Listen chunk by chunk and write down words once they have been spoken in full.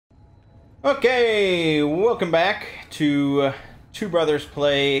Okay, welcome back to Two Brothers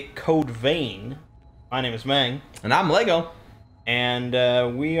Play Code Vein. My name is Meng. And I'm Lego.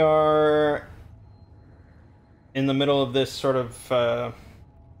 And we are in the middle of this sort of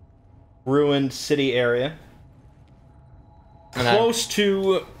ruined city area. Close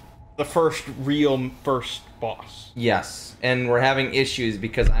to the first boss. Yes, and we're having issues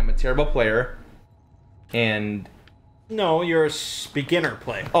because I'm a terrible player. And... No, you're a beginner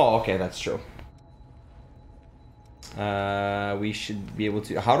player. Oh, okay, that's true. We should be able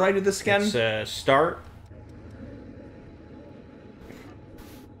to... How do I do this again? It's start.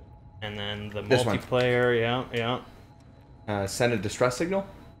 And then the This multiplayer, yeah. Send a distress signal?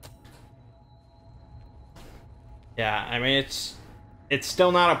 Yeah, I mean, it's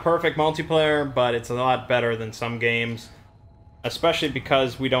still not a perfect multiplayer, but it's a lot better than some games. Especially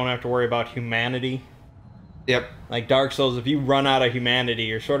because we don't have to worry about humanity. Yep. Like Dark Souls, if you run out of humanity,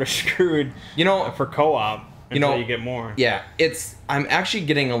 you're sort of screwed. You know, for co-op until you get more. Yeah, I'm actually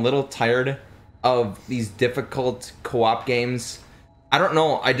getting a little tired of these difficult co-op games. I don't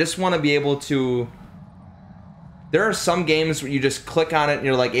know. I just want to be able to... There are some games where you just click on it and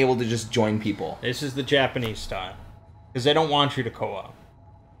you're like able to just join people. This is the Japanese style. Because they don't want you to co-op.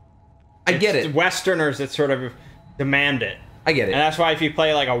 I get it. Westerners that sort of demand it. I get it. And that's why if you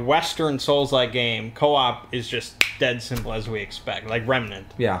play like a Western Souls-like game, co-op is just dead simple as we expect. Like Remnant.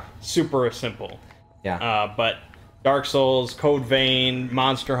 Yeah. Super simple. Yeah. But Dark Souls, Code Vein,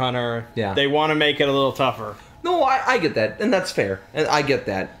 Monster Hunter, yeah, they want to make it a little tougher. No, I get that, and that's fair. And I get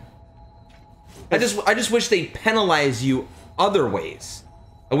that. I just wish they'd penalize you other ways.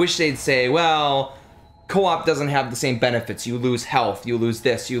 I wish they'd say, well, co-op doesn't have the same benefits. You lose health, you lose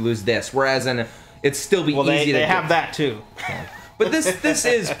this, you lose this. Whereas in it'd still be easy to they have that too. Yeah. But this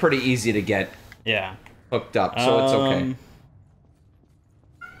is pretty easy to get hooked up, so it's okay.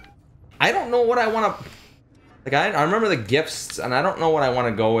 I don't know what I want to... Like, I remember the gifts, and I don't know what I want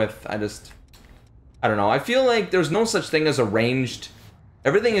to go with. I don't know. I feel like there's no such thing as a ranged...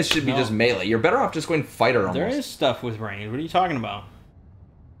 Everything should be just melee. You're better off just going fighter almost. There is stuff with range. What are you talking about?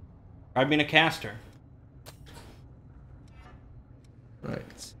 Try being a caster. Right.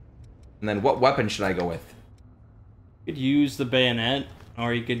 And then what weapon should I go with? You could use the bayonet,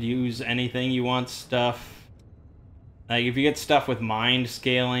 or you could use anything you want stuff. Like, if you get stuff with mind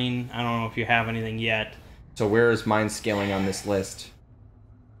scaling, I don't know if you have anything yet. So where is mind scaling on this list?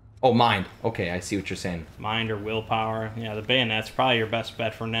 Oh, mind. Okay, I see what you're saying. Mind or willpower. Yeah, the bayonet's probably your best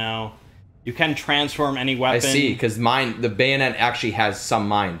bet for now. You can transform any weapon. I see, because the bayonet actually has some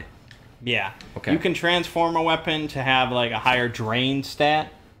mind. Yeah. Okay. You can transform a weapon to have, like, a higher drain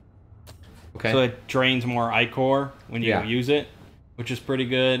stat. Okay. So it drains more Ichor when you use it, which is pretty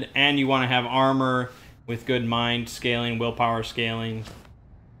good. And you want to have armor with good mind scaling, willpower scaling.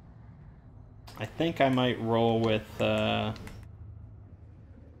 I think I might roll with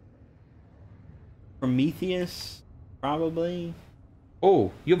Prometheus, probably.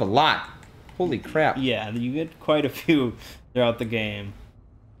 Oh, you have a lot. Holy crap. Yeah, you get quite a few throughout the game.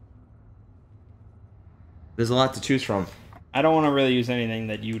 There's a lot to choose from. I don't want to really use anything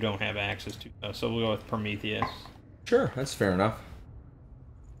that you don't have access to, though, so we'll go with Prometheus. Sure, that's fair enough.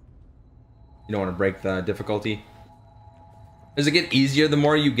 You don't want to break the difficulty. Does it get easier the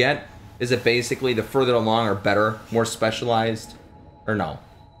more you get? Is it basically the further along or better, more specialized, or no?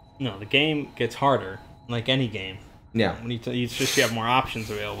 No, the game gets harder, like any game. Yeah. It's just you have more options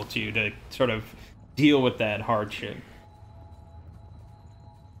available to you to sort of deal with that hardship.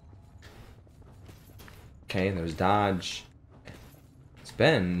 Okay, there's dodge.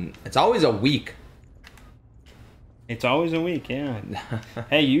 It's always a week. It's always a week, yeah.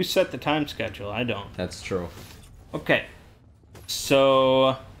 Hey, you set the time schedule, I don't. That's true. Okay.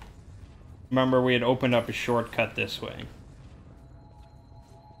 So, remember we had opened up a shortcut this way.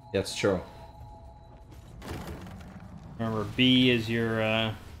 That's true. Remember, B is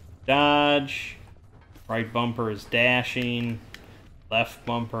your dodge. Right bumper is dashing. Left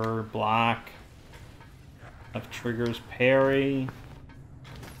bumper, block. Left trigger is parry.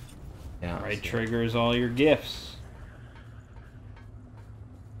 Yeah. Right trigger is all your gifts.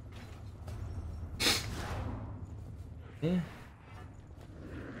 Yeah.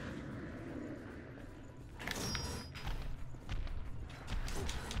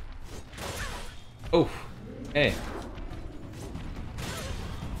 Oh, hey.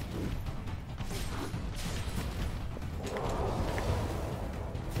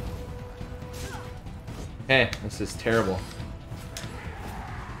 Hey, this is terrible.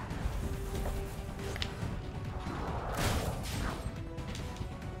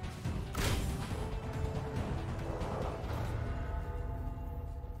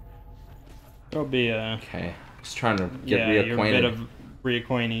 There'll be a... Okay. Just trying to get reacquainted. reacquainted. You're a bit of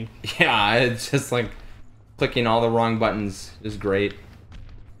reacquainting. Yeah, it's just like clicking all the wrong buttons is great.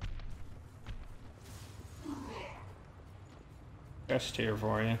 Best here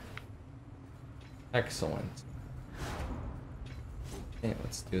for you. Excellent. Okay,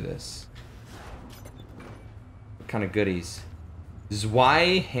 let's do this. What kind of goodies?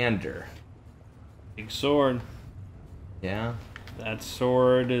 Zweihander. Big sword. Yeah. That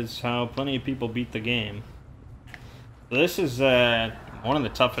sword is how plenty of people beat the game. So this is one of the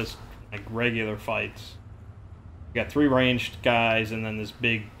toughest like regular fights. You got 3 ranged guys and then this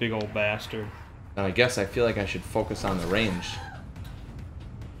big old bastard. Now I guess I feel like I should focus on the range.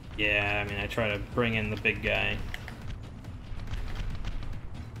 Yeah, I mean I try to bring in the big guy.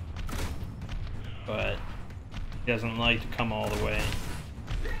 But he doesn't like to come all the way.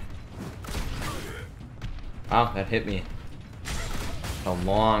 Wow, that hit me. How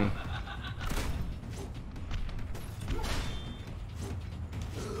long?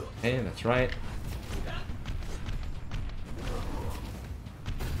 Okay, that's right.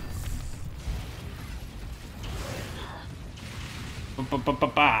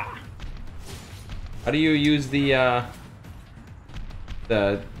 Ba-ba-ba-ba-ba. How do you use the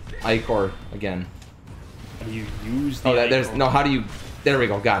Ichor again? How do you use the Oh, there's Ichor? no. How do you? There we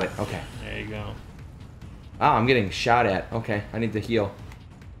go. Got it. Okay. There you go. Ah, I'm getting shot at. Okay, I need to heal.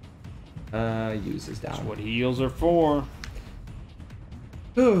 Use is down. That's what heals are for.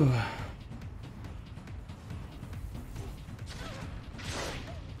 Whew.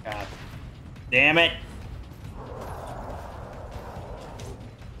 God damn it.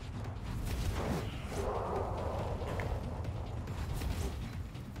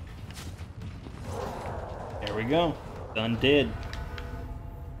 There we go. Done did.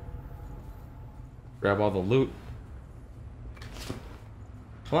 Grab all the loot.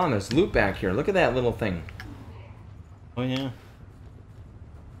 Hold on, there's loot back here. Look at that little thing. Oh yeah.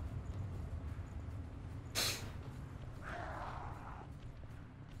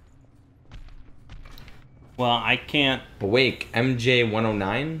 Well, I can't... Awake,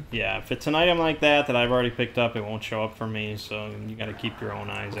 MJ109? Yeah, if it's an item like that that I've already picked up, it won't show up for me, so you gotta keep your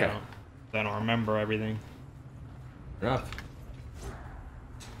own eyes Okay. out. I don't remember everything. Fair enough.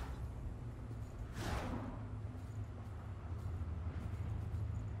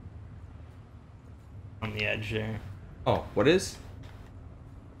 On the edge there. Oh, what is?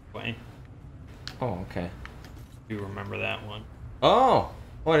 Wait, Oh, okay. you remember that one. Oh!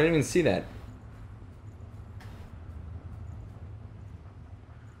 Oh, I didn't even see that.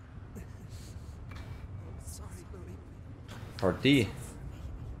 Part D.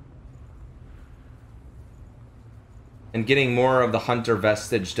 And getting more of the Hunter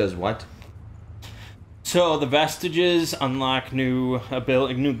Vestige does what? So the vestiges unlock new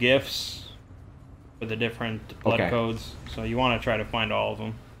gifts with the different blood Okay. codes. So you want to try to find all of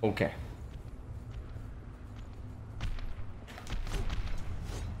them. Okay.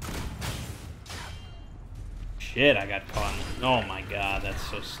 Shit, I got caught. Oh my god, that's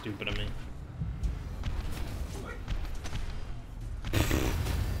so stupid of me.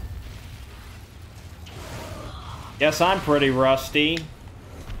 Guess I'm pretty rusty.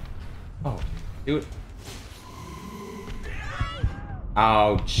 Oh, do it.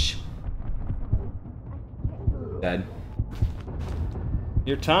 Ouch. Dead.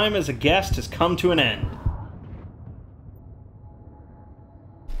 Your time as a guest has come to an end.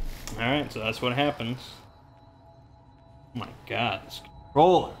 Alright, so that's what happens. Oh my god, this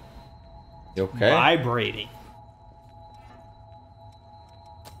controller. You okay? Vibrating.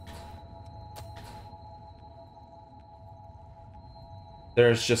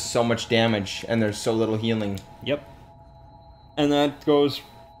 There's just so much damage, and there's so little healing. Yep. And that goes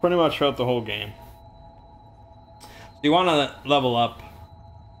pretty much throughout the whole game. So you want to level up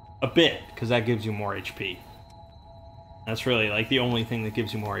a bit, because that gives you more HP. That's really like the only thing that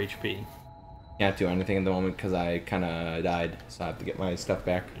gives you more HP. Can't do anything at the moment because I kind of died, so I have to get my stuff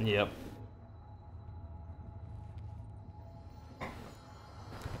back. Yep.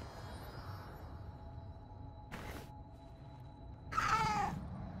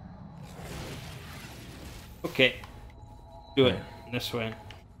 Okay. Do it this way.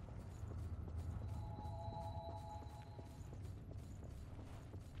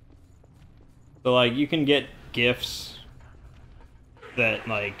 So like you can get gifts that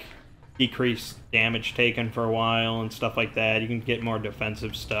like decrease damage taken for a while and stuff like that. You can get more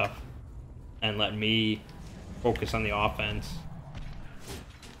defensive stuff and let me focus on the offense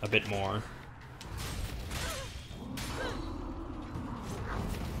a bit more.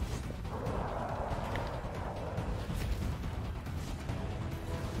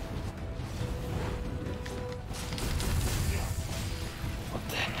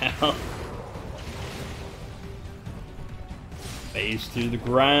 hell? Phase through the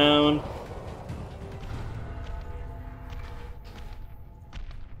ground.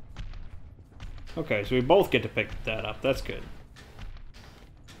 Okay, so we both get to pick that up. That's good.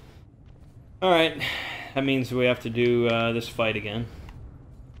 Alright. That means we have to do this fight again.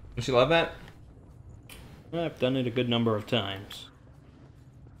 Don't you love that? I've done it a good number of times.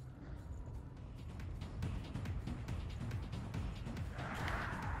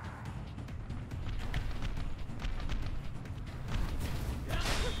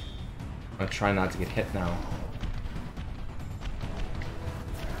 I'm gonna try not to get hit now.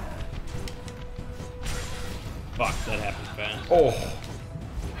 Fuck, that happens fast. Oh.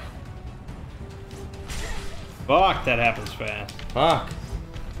 Fuck, that happens fast. Fuck.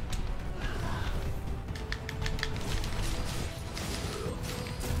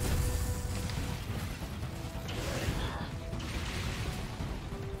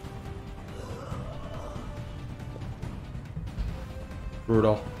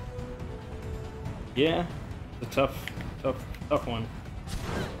 Brutal. Yeah, it's a tough one.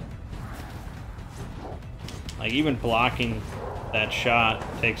 Like, even blocking that shot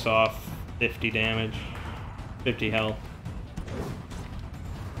takes off 50 damage, 50 health.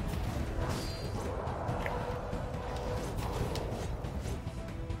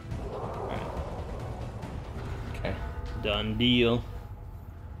 Okay. Done deal.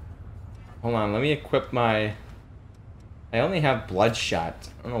 Hold on, let me equip my... I only have Bloodshot.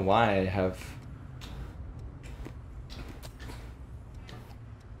 I don't know why I have...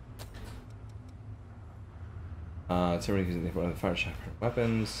 Somebody using the fire shot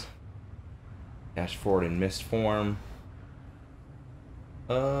weapons. Dash forward in mist form.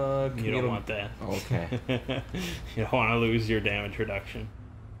 You don't want that. Okay. You don't want to lose your damage reduction.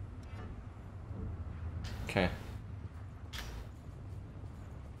 Okay.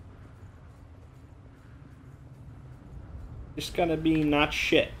 Just gotta be not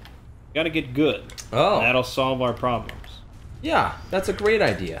shit. Gotta get good. Oh. And that'll solve our problems. Yeah, that's a great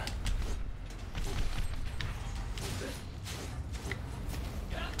idea.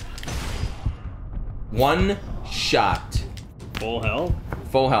 One shot. Full health?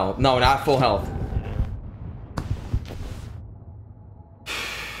 Full health. No, not full health.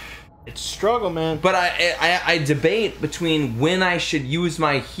 It's struggle, man. But I debate between when I should use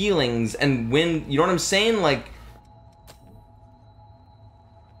my healings and when, you know what I'm saying? Like,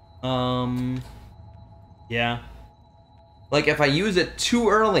 yeah. Like if I use it too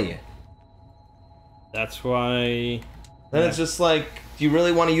early, that's why. Then it's just like, do you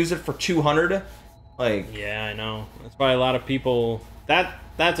really want to use it for 200? Like, yeah, I know. That's why a lot of people.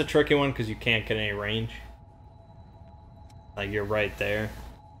 That's a tricky one because you can't get any range. Like, you're right there.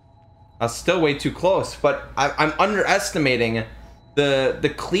 That's still way too close, but I'm underestimating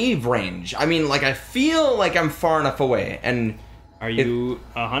the cleave range. I mean, like, I feel like I'm far enough away, and... Are you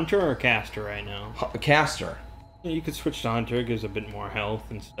a hunter or a caster right now? A caster. Yeah, you could switch to hunter. It gives a bit more health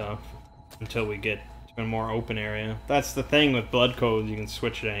and stuff until we get to a more open area. That's the thing with blood codes. You can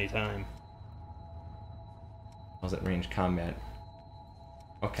switch at any time. How's it range combat?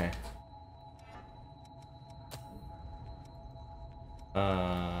 Okay.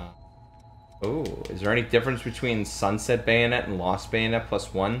 Oh, is there any difference between Sunset Bayonet and Lost Bayonet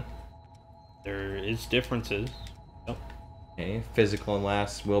 +1? There is differences. Yep. Okay, physical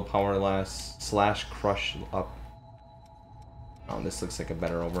less, willpower less, slash crush up. Oh, this looks like a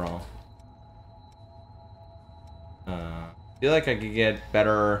better overall. I feel like I could get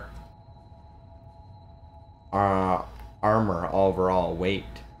better armor overall, weight.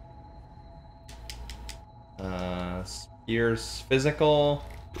 Spears physical.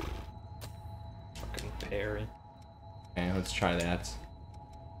 Fucking parry. Okay, let's try that.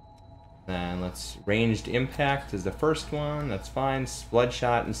 Then let's ranged impact is the first one. That's fine.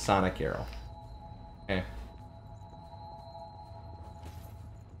 Bloodshot and sonic arrow. Okay.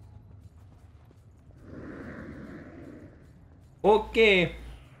 Okay.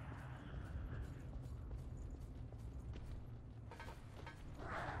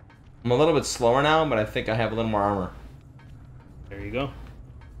 I'm a little bit slower now, but I think I have a little more armor. There you go.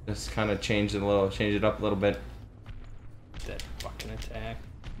 Just kind of change it up a little bit. That fucking attack.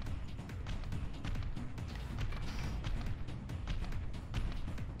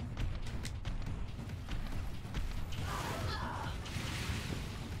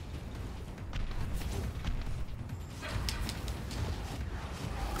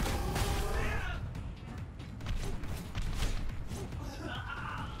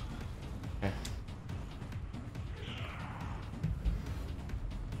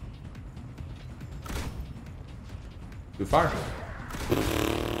 Too far.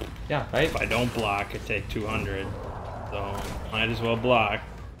 Yeah, right? If I don't block, I take 200. So, might as well block.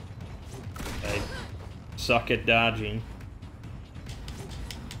 I suck at dodging.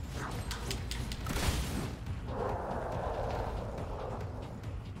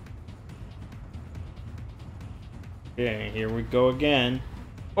 Okay, here we go again.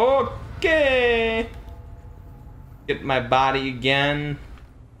 Okay. Get my body again.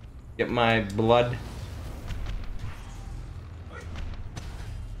 Get my blood.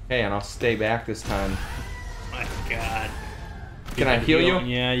 Okay, and I'll stay back this time. My God. Can I heal you?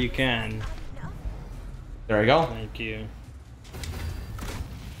 Yeah, you can. There I go. Thank you.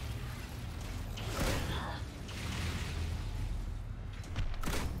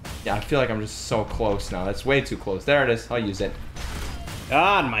 Yeah, I feel like I'm just so close now. That's way too close. There it is. I'll use it.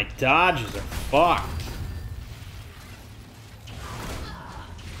 God, my dodges are fucked.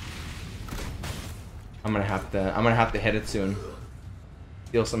 I'm gonna have to hit it soon.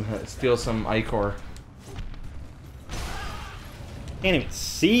 Steal some Ichor. Can't even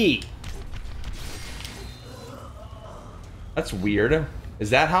see. That's weird. Is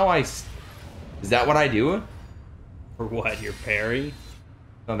that what I do? For what? Your parry?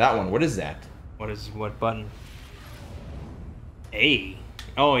 No, that one. What is that? What button? A.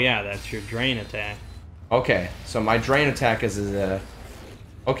 Oh yeah, that's your drain attack. Okay, so my drain attack is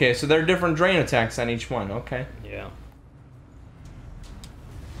okay, so there are different drain attacks on each one. Okay. Yeah.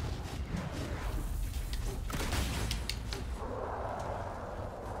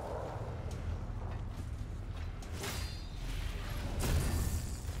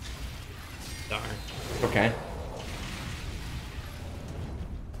 Darn. Okay.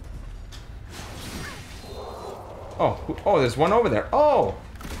 Oh, there's one over there. Oh!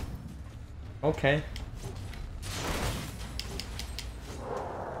 Okay.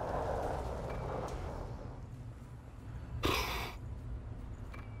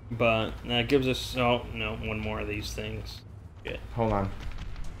 But that gives us... Oh, no, one more of these things. Good. Hold on.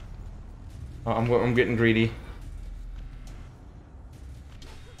 Oh, I'm getting greedy.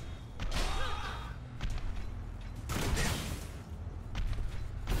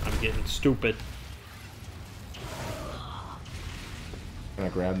 I'm getting stupid. I'm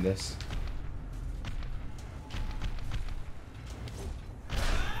gonna grab this.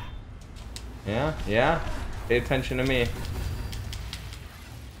 Yeah. Pay attention to me.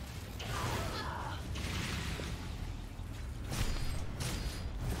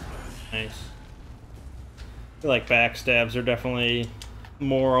 Nice. I feel like backstabs are definitely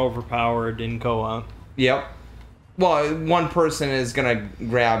more overpowered in co-op. Yep. Well, one person is gonna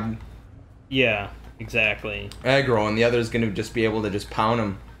grab Yeah, exactly. aggro, and the other is gonna just be able to just pound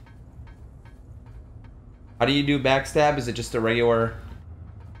him. How do you do backstab? Is it just a regular?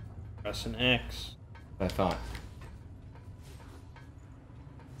 Press an X. I thought.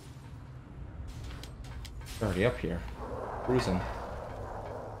 Already up here, cruising.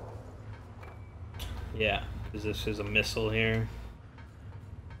 Yeah, because this is a missile here.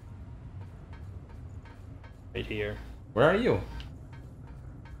 Right here. Where are you?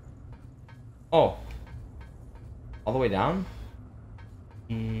 Oh. All the way down?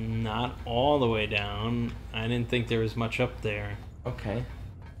 Not all the way down. I didn't think there was much up there. Okay.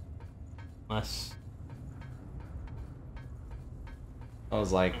 Unless... I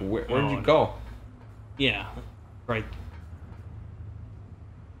was like, where did you go? Yeah, right.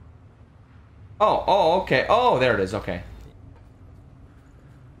 Oh, okay. Oh, there it is. Okay.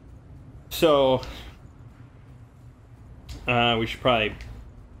 So... we should probably...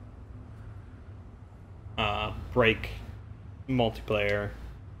 break multiplayer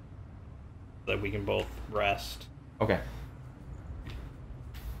so that we can both rest. Okay.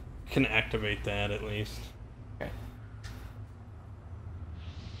 Can activate that at least. Okay.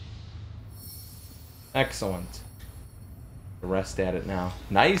 Excellent. Rest at it now.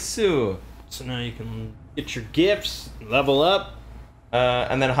 Nice. So now you can get your gifts, level up.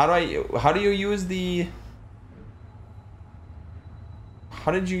 And then how do you use the...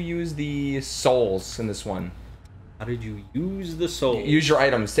 How did you use the souls in this one? How did you use the soul? Use your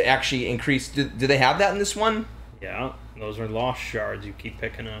items to actually increase... Do they have that in this one? Yeah, those are lost shards you keep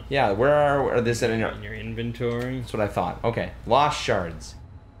picking up. Yeah, where are this in your inventory? That's what I thought. Okay, lost shards.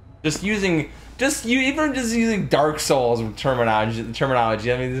 Just using Dark Souls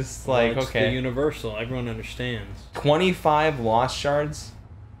terminology. I mean, this is like, well, it's okay. the universal. Everyone understands. 25 lost shards.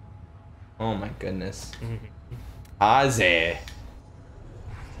 Oh my goodness. Aze.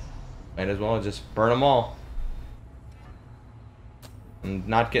 Might as well just burn them all. I'm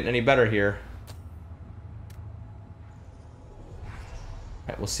not getting any better here.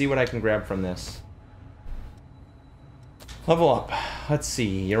 Alright, we'll see what I can grab from this. Level up. Let's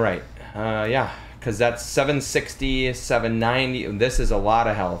see. You're right. Yeah, because that's 760, 790. This is a lot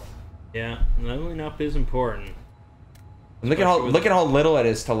of health. Yeah, leveling up is important. Look at how little it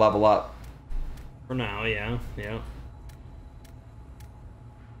is to level up. For now, yeah.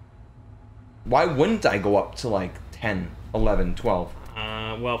 Why wouldn't I go up to like 10, 11, 12?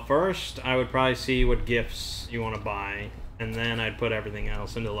 Well, first I would probably see what gifts you want to buy, and then I'd put everything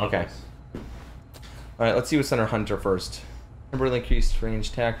else into levels. Okay. All right, let's see what's under Hunter first. Temporarily increased range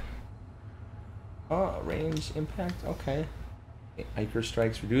attack. Oh, range impact. Okay. Ichor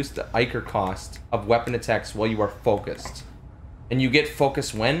strikes reduce the Ichor cost of weapon attacks while you are focused, and you get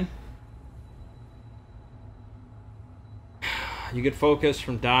focus when. You get focus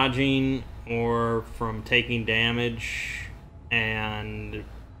from dodging or from taking damage, and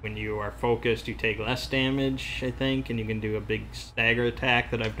when you are focused, you take less damage, I think, and you can do a big stagger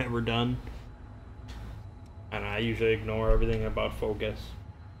attack that I've never done. And I usually ignore everything about focus.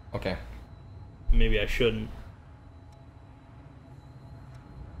 Okay. Maybe I shouldn't.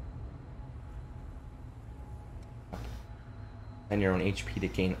 And your own HP to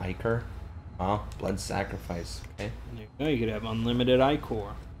gain Ichor. Oh, blood sacrifice. Okay. You could have unlimited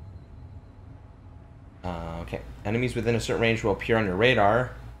Ichor. Okay. Enemies within a certain range will appear on your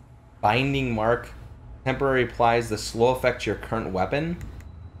radar. Binding mark temporarily applies the slow effect to your current weapon.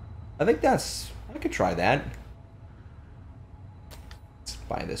 I think that's... I could try that. Let's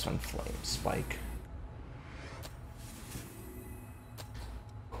buy this one. Flame Spike.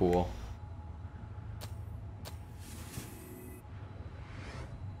 Cool.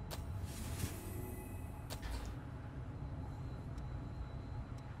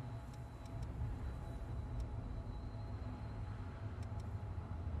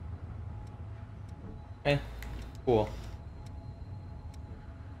 Okay, cool.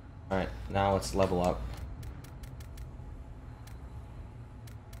 Alright, now let's level up.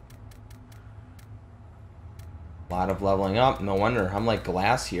 A lot of leveling up, no wonder. I'm like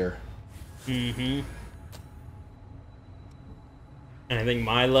glass here. Mm-hmm. And I think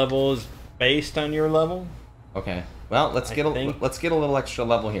my level is based on your level. Okay. Well, let's get a little extra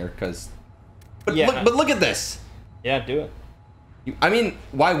level here, because but look at this. Yeah, do it. I mean,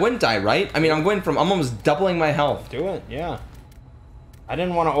 why wouldn't I, right? I mean, I'm almost doubling my health. Do it, yeah. I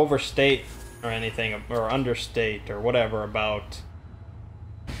didn't want to overstate or anything, or understate, or whatever about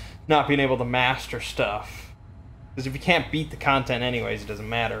not being able to master stuff. Because if you can't beat the content anyways, it doesn't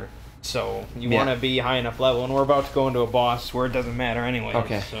matter. So, you want to be high enough level, and we're about to go into a boss where it doesn't matter anyways.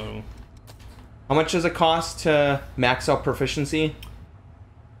 Okay. So, how much does it cost to max out proficiency?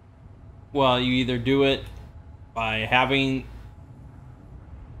 Well, you either do it by having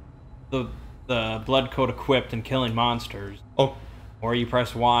the blood coat equipped and killing monsters. Oh. Or you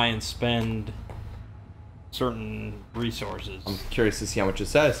press Y and spend certain resources. I'm curious to see how much it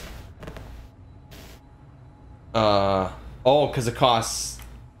says. Oh, because it costs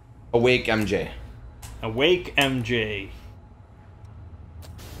Awake MJ. Awake MJ. Is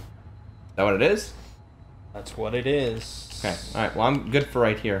that what it is? That's what it is. Okay, alright, well I'm good for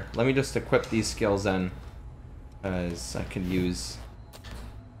right here. Let me just equip these skills then. Because I can use...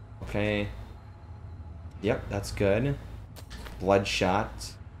 Okay. Yep, that's good.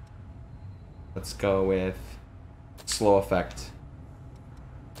 Bloodshot. Let's go with slow effect.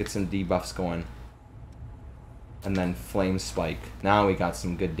 Get some debuffs going. And then flame spike. Now we got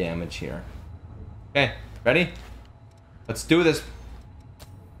some good damage here. Okay, ready? Let's do this.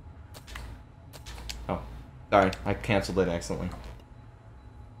 Oh, sorry, I canceled it accidentally.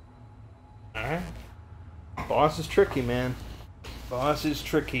 Alright. Boss is tricky, man. Boss is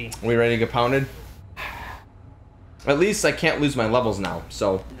tricky. Are we ready to get pounded? At least I can't lose my levels now,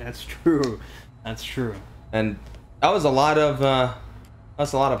 so. That's true. That's true. And that was a lot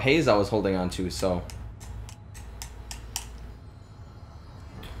of haze I was holding on to, so.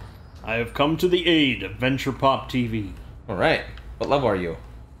 I have come to the aid of Venture Pop TV. Alright. What level are you?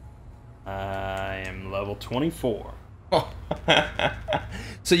 I am level 24.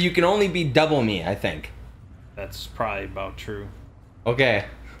 So you can only be double me, I think. That's probably about true. Okay.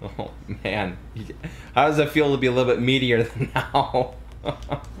 Oh, man. How does it feel to be a little bit meatier than now?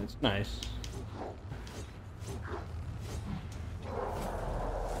 That's nice.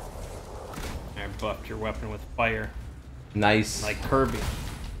 I buffed your weapon with fire. Nice. Like Kirby.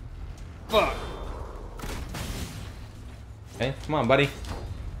 Fuck. Okay, come on, buddy.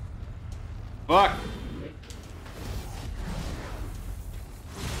 Fuck.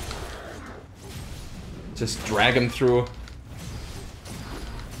 Just drag him through.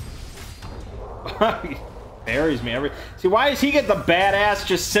 He parries me every... See, why does he get the badass,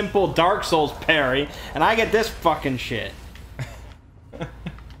 just simple Dark Souls parry, and I get this fucking shit?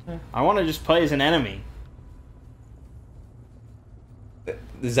 I want to just play as an enemy.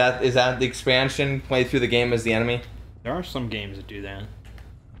 Is that the expansion? Play through the game as the enemy? There are some games that do that.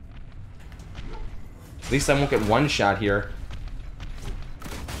 At least I won't get one shot here.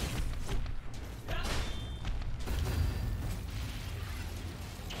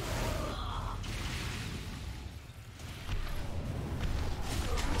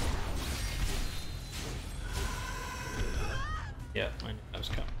 Yeah, I knew that was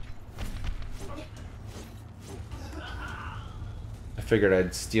coming. I figured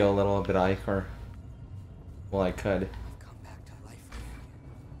I'd steal a little bit of Ichor. Well, I could. Come back to life.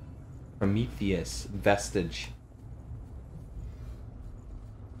 Prometheus Vestige.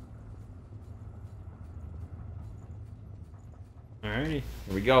 Alrighty. Here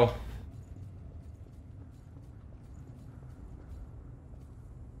we go.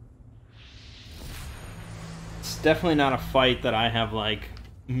 It's definitely not a fight that I have, like,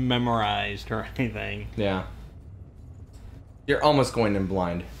 memorized or anything. Yeah. You're almost going in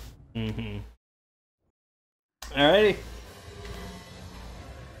blind. Mm-hmm. Alrighty.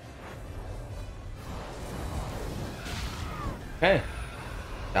 Okay.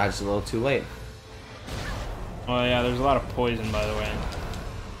 Dodged a little too late. Oh yeah, there's a lot of poison, by the way.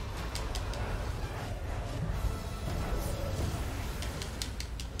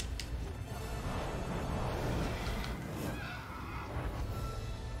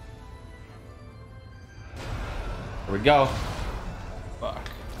 Here we go. Fuck.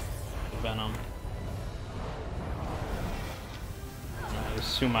 The Venom. I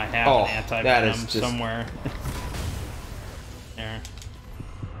assume I have Oh, an anti-venom that is just... somewhere. There.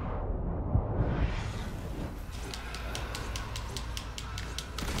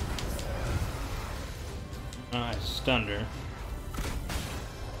 I stunned her.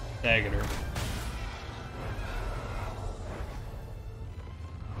 Tagged her.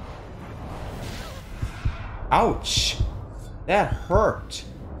 Ouch! That hurt.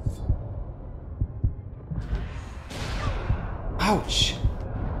 Ouch!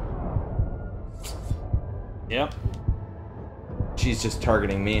 Yep. She's just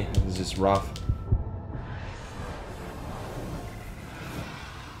targeting me. It's just rough.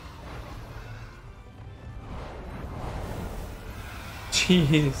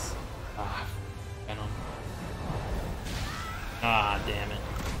 Jeez. Ah, Venom. Ah, damn it.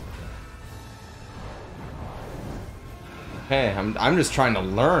 Hey, I'm just trying to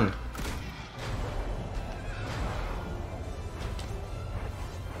learn.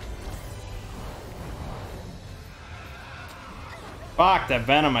 Fuck, that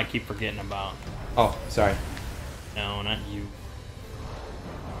Venom I keep forgetting about. Oh, sorry. No, not you.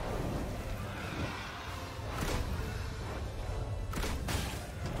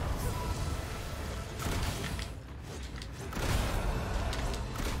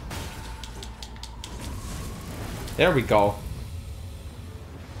 There we go.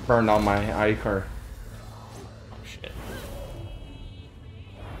 Burned on my Ichor. Oh shit.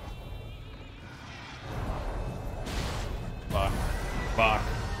 Fuck. Fuck.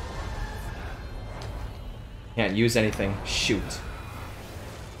 Can't use anything. Shoot.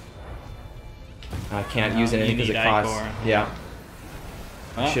 I can't No, use anything you because it need costs. Ichor. Yeah.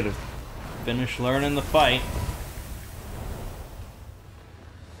 I Well, should have. finished learning the fight.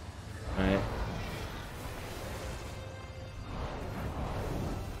 Alright.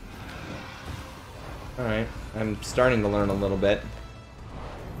 Alright. I'm starting to learn a little bit.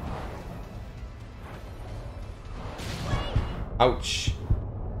 Ouch.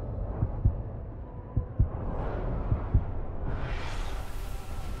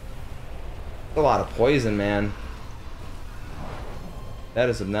 A lot of poison, man. That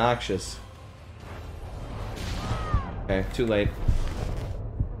is obnoxious. Okay, too late.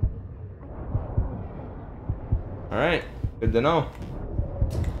 Alright, good to know.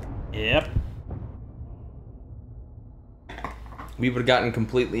 Yep. We would have gotten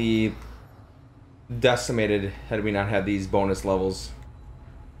completely decimated had we not had these bonus levels.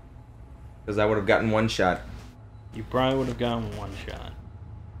 Because I would have gotten one shot. You probably would have gotten one shot.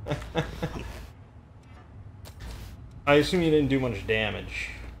 I assume you didn't do much damage.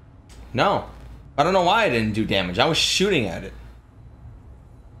 No. I don't know why I didn't do damage. I was shooting at it.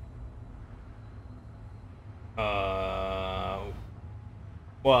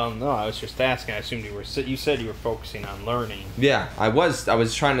 Well, no, I was just asking. I assumed you were. You said you were focusing on learning. Yeah, I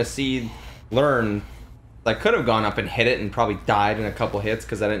was trying to learn. I could have gone up and hit it and probably died in a couple hits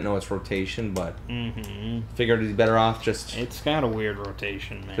because I didn't know its rotation, but figured it'd be better off just... It's got a weird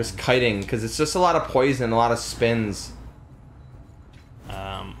rotation, man. Just kiting, because it's just a lot of poison, a lot of spins.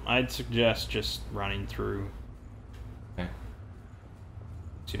 I'd suggest just running through. Okay.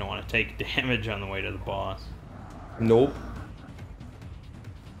 You don't want to take damage on the way to the boss. Nope.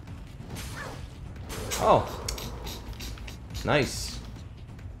 Oh. Nice.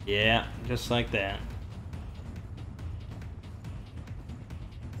 Yeah, just like that.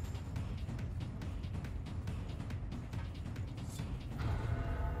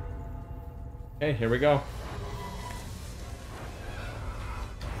 Okay, here we go.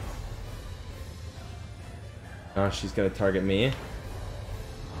 Oh, she's gonna target me.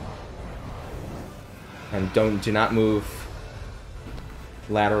 And do not move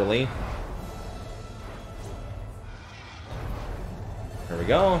laterally. There we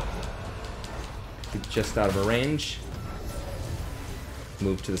go. Get just out of her range.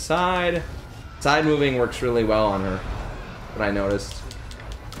 Move to the side. Side moving works really well on her, what I noticed.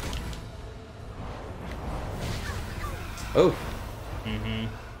 Oh. Mm-hmm.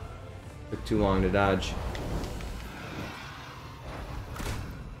 Took too long to dodge.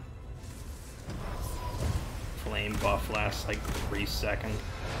 Flame buff lasts like 3 seconds.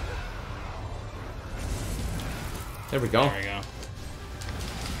 There we go. There we go.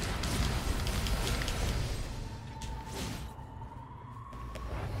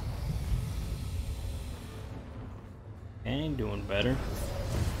 And doing better.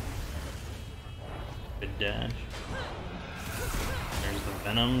 Good dash. There's the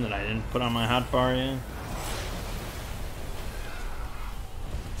Venom that I didn't put on my hotbar yet.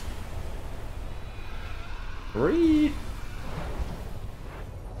 Three.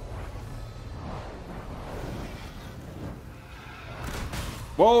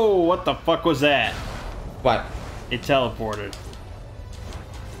 Whoa, what the fuck was that? What? It teleported.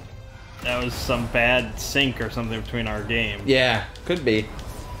 That was some bad sync or something between our games. Yeah, could be.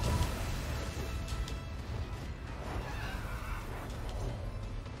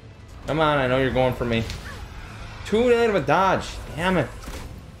 Come on, I know you're going for me. Too late of a dodge. Damn it.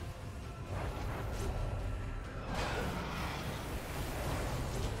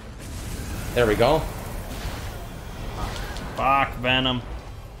 There we go. Fuck, Venom.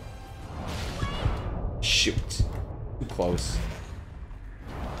 Shoot. Too close.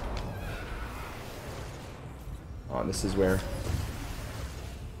 Oh, this is where.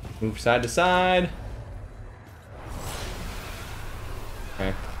 Move side to side.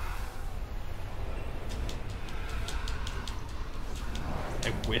 Okay. I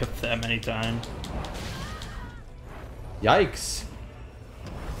whiffed that many times. Yikes.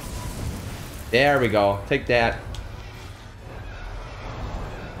 There we go. Take that.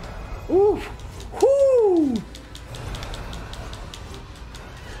 Ooh. Whoo.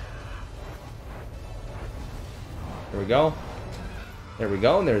 There we go. There we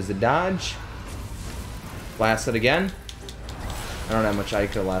go. There's the dodge. Blast it again. I don't have much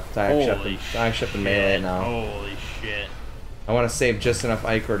Ica left. I actually have to melee it now. Holy shit. I want to save just enough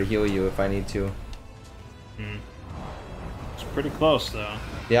Ichor to heal you if I need to. Hmm. It's pretty close though.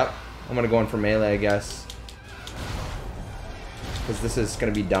 Yep. I'm gonna go in for melee, I guess. Because this is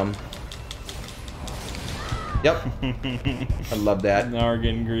gonna be dumb. Yep. I love that. Now we're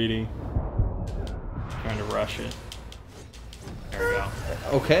getting greedy. Trying to rush it. There we go.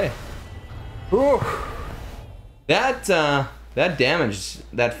 Okay. Whew. That damage,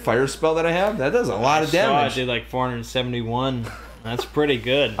 that fire spell that I have, that does a lot of damage. I did like 471. That's pretty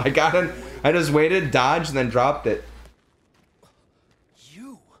good. I got it. I just waited, dodged, and then dropped it.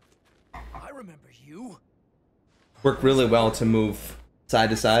 You. I remember you. Worked really well to move side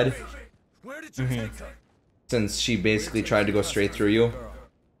to side, Where did you take her? since she basically tried to go straight through you.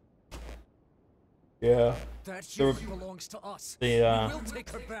 Yeah. That shield belongs to us. The We will take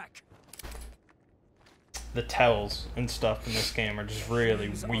her back. the tells and stuff in this game are just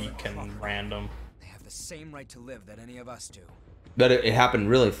really weak and random. They have the same right to live that any of us do. But it happened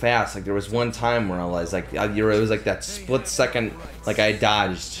really fast. Like there was one time where I was like, it was like that split second, like I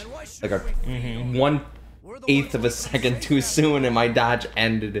dodged, like a 1/8 of a second too soon, and my dodge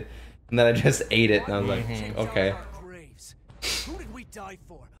ended, and then I just ate it, and I was like, okay. Who did we die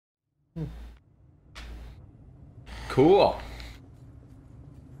for? Cool.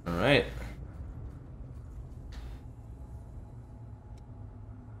 All right.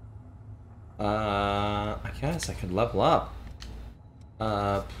 I guess I could level up.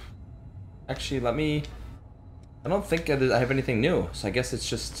 Actually, let me. I don't think I have anything new, so I guess it's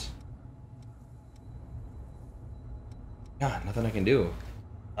just. God, nothing I can do.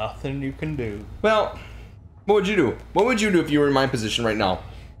 Nothing you can do. Well, what would you do? What would you do if you were in my position right now?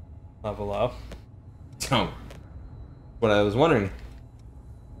 Level up. Oh. What I was wondering.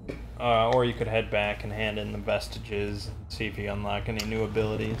 Or you could head back and hand in the vestiges and see if you unlock any new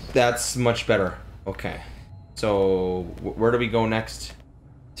abilities. That's much better. Okay. So, where do we go next?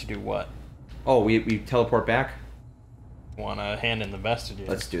 To do what? Oh, we teleport back? Want to hand in the vestiges.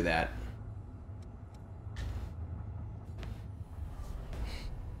 Let's do that.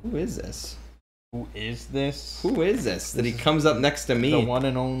 Who is this? Who is this? Who is this? That he comes up next to me. The one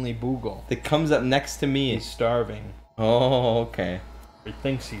and only Boogle. That comes up next to me. He's starving. Oh, okay. He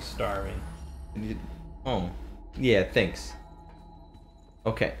thinks he's starving. Oh, yeah, thanks.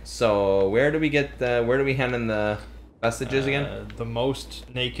 Okay, so where do we hand in the vestiges again? The most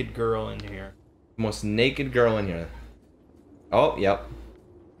naked girl in here. Most naked girl in here. Oh, yep.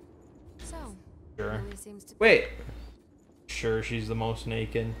 So, Sure. Lily seems to Wait. Sure, she's the most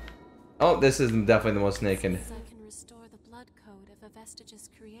naked. Oh, this is definitely the most naked. says I can restore the blood code of a vestige's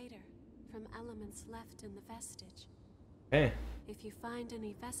creator from elements left in the vestige. Hey. If you find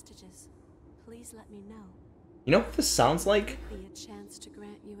any vestiges, please let me know. You know what this sounds like? Be a chance to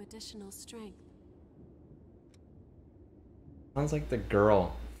grant you additional strength. Sounds like the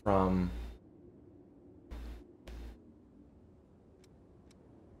girl from...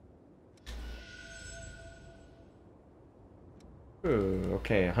 Ooh,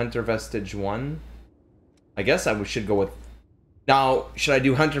 okay, Hunter Vestige 1. I guess should go with... Now, should I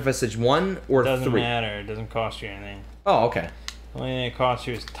do Hunter Vestige 1 or 3? Doesn't matter. It doesn't cost you anything. Oh, okay. The only thing it costs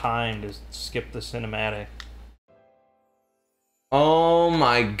you is time to skip the cinematic. Oh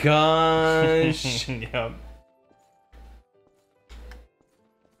my gosh. Yep.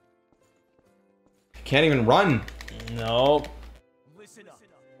 Can't even run. Nope. Listen up.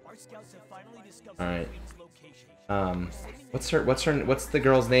 Our scouts have finally discovered All right. Queen's location. What's the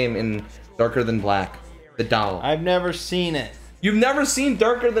girl's name in Darker Than Black? The doll. I've never seen it. You've never seen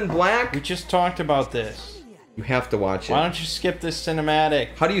Darker Than Black? We just talked about this. You have to watch it. Why don't you skip this cinematic?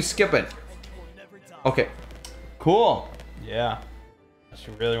 How do you skip it? Okay. Cool. Yeah. Unless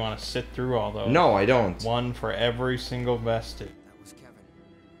you really want to sit through all those. No, I don't. One for every single vestige. That was Kevin.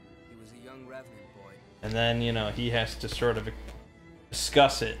 He was a young revenant boy. And then, you know, he has to sort of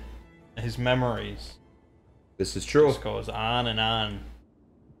discuss it. His memories. This is true. Just goes on and on.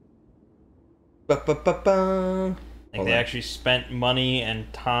 Ba-ba-ba-ba. Like Hold they on. actually spent money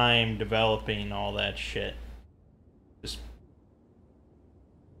and time developing all that shit. Just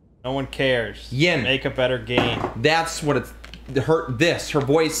no one cares. Yin. Make a better game. That's what it's... Her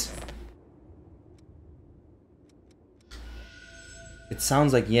voice... It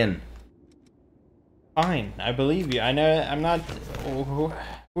sounds like Yin. Fine, I believe you. I know. I'm not. Who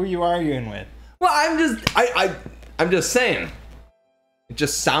are you arguing with? Well, I'm just saying. It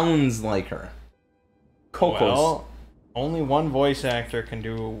just sounds like her. Coco's. Well, only one voice actor can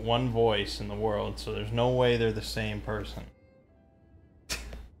do one voice in the world, so there's no way they're the same person.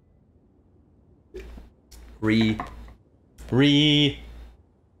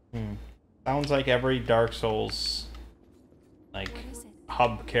 Sounds like every Dark Souls, like, What is it?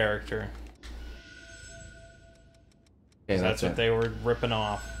 hub character. Okay, That's what it. they were ripping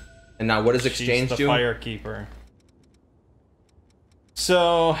off. And now what does She's Exchange the do? Firekeeper.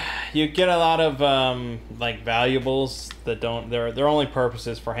 So you get a lot of like valuables that don't. Their only purpose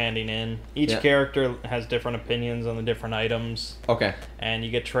is for handing in. Each Yeah. character has different opinions on the different items, Okay. and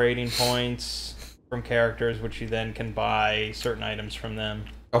you get trading points from characters, which you then can buy certain items from them.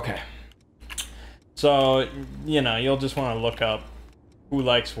 Okay. So you know you'll just want to look up who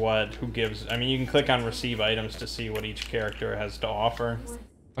likes what, who gives. I mean, you can click on receive items to see what each character has to offer.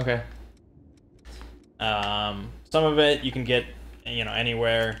 Okay. Some of it you can get, you know,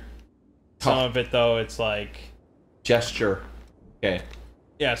 anywhere. Some of it though, it's like, Gesture. Okay.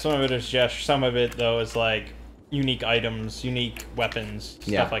 yeah, some of it is just. Some of it though is like unique items, unique weapons, stuff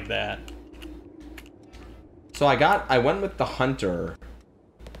Yeah. like that. So I went with the Hunter,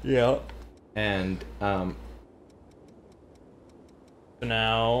 Yeah. and So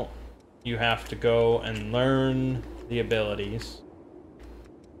now you have to go and learn the abilities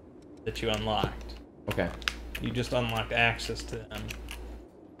that you unlocked. okay. You just unlocked access to them.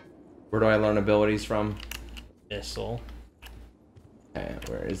 Where do I learn abilities from? Missile. Okay,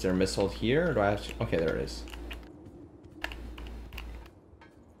 where is there a missile here? Or do I have to... Okay, there it is.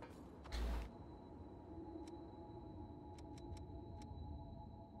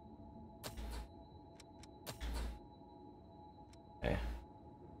 Okay.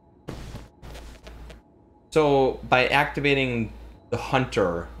 So by activating the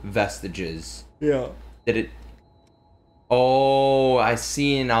Hunter vestiges, Yeah. did it? Oh, I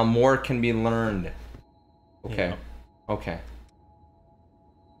see. Now more can be learned. Okay. Yeah. Okay.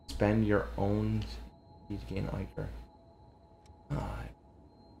 Spend your own speed to gain Iker.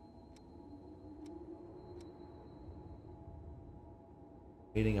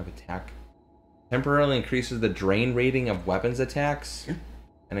 Rating of attack. Temporarily increases the drain rating of weapons attacks.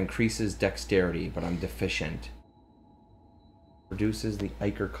 and increases dexterity, but I'm deficient. Reduces the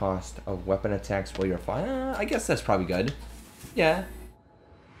Iker cost of weapon attacks while you're fine. I guess that's probably good. Yeah.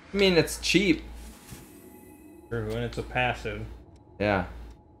 I mean, it's cheap. True, and it's a passive, Yeah.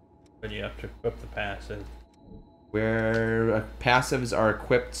 but you have to equip the passive. Where passives are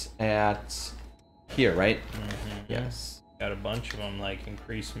equipped at here, right? Yes. Got a bunch of them, like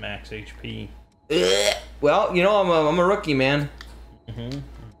increase max HP. Well, you know, I'm a rookie, man.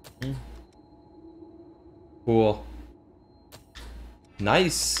 Cool.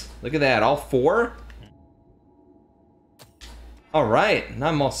 Nice. Look at that. All 4? All right. Now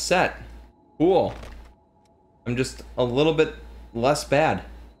I'm all set. Cool. I'm just a little bit less bad.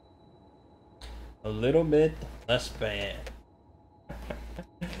 A little bit less bad.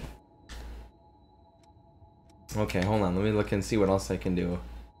 Okay, hold on. Let me look and see what else I can do.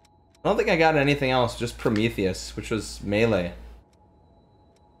 I don't think I got anything else. Just Prometheus, which was melee.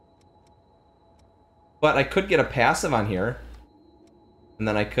 But I could get a passive on here. And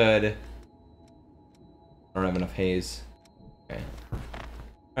then I could... I don't have enough haze. Okay.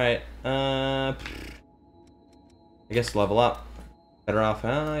 Alright, I guess level up. Better off,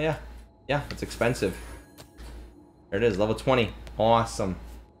 yeah. Yeah, it's expensive. There it is, level 20. Awesome.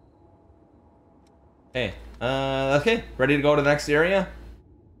 Okay, okay, ready to go to the next area?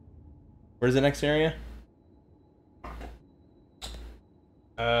 Where's the next area?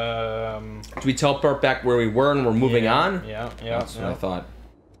 Do we teleport back where we were and we're moving on? Yeah, That's what I thought.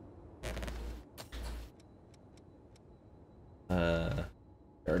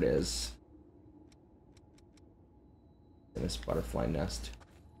 There it is. In this butterfly nest.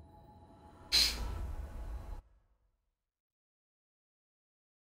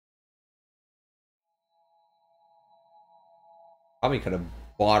 Probably could have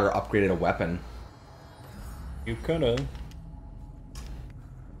bought or upgraded a weapon. You could have.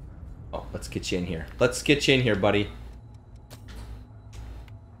 Oh, let's get you in here. Let's get you in here, buddy.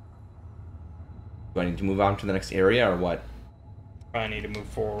 Do I need to move on to the next area or what? Probably need to move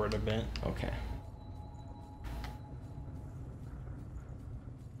forward a bit. Okay.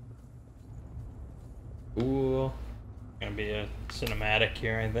 Cool. Gonna be a cinematic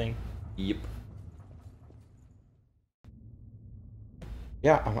here, I think. Yep.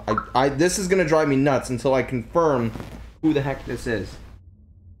 Yeah, I this is gonna drive me nuts until I confirm who the heck this is.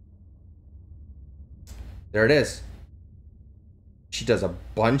 There it is. She does a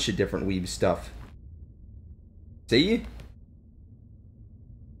bunch of different weave stuff. See?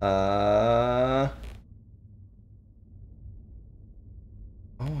 Oh,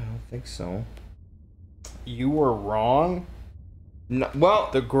 I don't think so. You were wrong. No, well,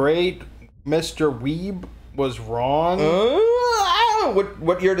 The great Mr. Weeb was wrong. I don't know.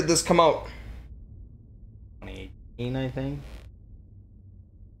 What year did this come out? 2018, I think.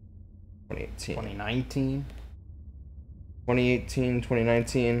 2018. 2019. 2018,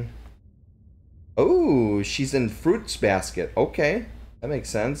 2019. Oh, she's in Fruits Basket. Okay, that makes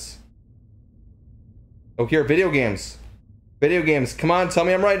sense. Oh, here, video games. Video games. Come on, tell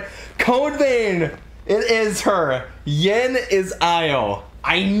me I'm right. Code Vein. It is her. Yen is Io.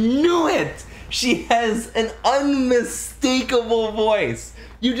 I knew it. She has an unmistakable voice.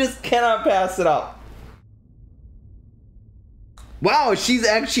 You just cannot pass it up. Wow, she's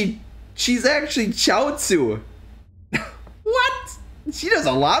actually Chaozu. What? She does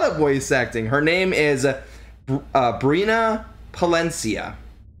a lot of voice acting. Her name is Brina Palencia.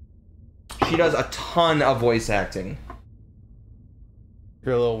 She does a ton of voice acting.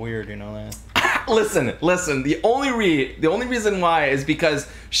 You're a little weird, you know that. Listen. The only reason why is because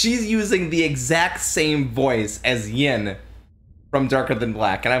she's using the exact same voice as Yin from Darker Than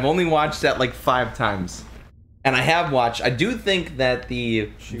Black, and I've only watched that like 5 times. And I do think that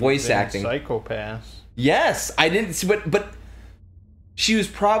the voice acting. Psychopaths. Yes, I didn't see, but she was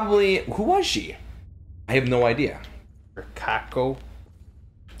probably, who was she? I have no idea. Kako.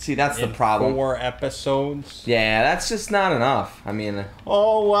 See, that's the problem. 4 episodes. Yeah, that's just not enough. I mean,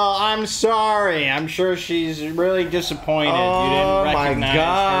 Oh, well, I'm sorry. I'm sure she's really disappointed you didn't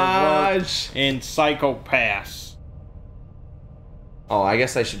recognize her work in Psychopaths. Oh, I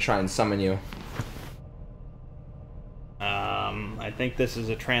guess I should try and summon you. I think this is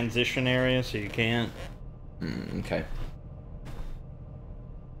a transition area, so you can't. Okay.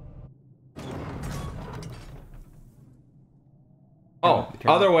 Oh,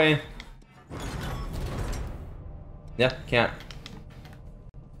 other way. Yeah, can't.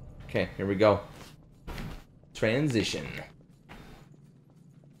 Okay, here we go. Transition.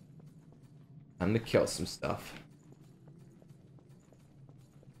 Time to kill some stuff.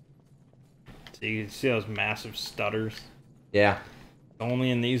 So you can see those massive stutters. Yeah.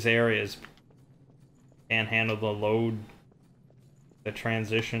 Only in these areas can't handle the load, the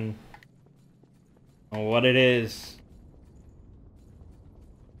transition, or what it is.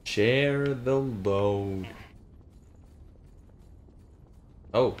 Share the load.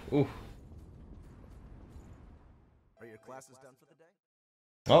 Oh, ooh. Are your classes done for the day?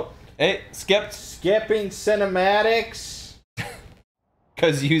 Oh, hey, skipped. Skipping cinematics.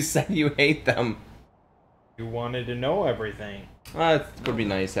 Because you said you hate them. You wanted to know everything. That would be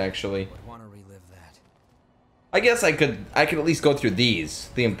nice, actually. Would want to relive that. I guess I could at least go through these,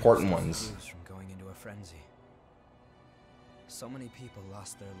 the important ones. From going into a frenzy. So many people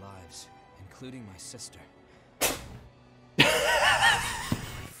lost their lives, including my sister. My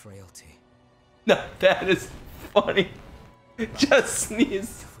frailty. No, that is funny. Just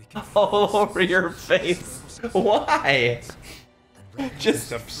sneeze all over your face. Why?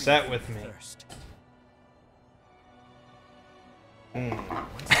 Just upset with me.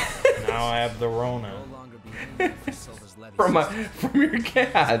 Now I have the Rona. From your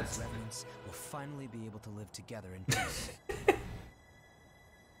cat. Will finally be able to live together in peace.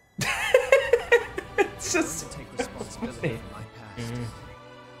 It's just Take responsibility for my past.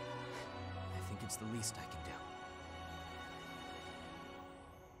 I think it's the least I can do.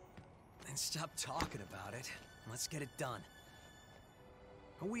 And stop talking about it. Let's get it done.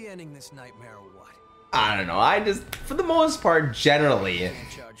 Are we ending this nightmare or what? I don't know. I just, for the most part, generally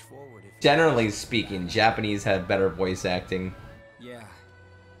Charge forward if generally speaking, Japanese have better voice acting. Yeah,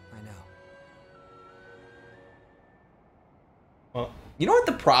 I know. Well, You know what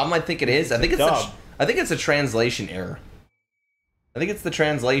the problem I think it is? I think it's dub. I think it's a translation error. I think it's the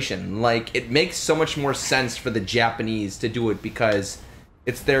translation. Like, it makes so much more sense for the Japanese to do it because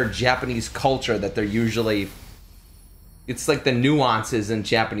it's their Japanese culture that they're usually... It's like the nuances in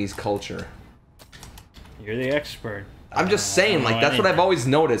Japanese culture. you're the expert. I'm just saying, like, that's what I've always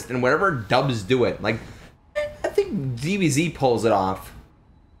noticed. And whenever dubs do it, like, I think DBZ pulls it off.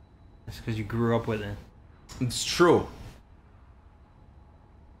 That's because you grew up with it. It's true.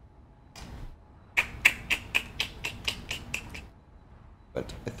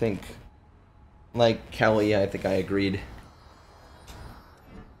 But I think, like Kelly, I think I agreed.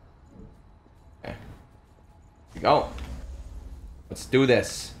 Okay. Here we go. Let's do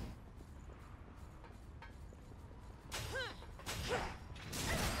this.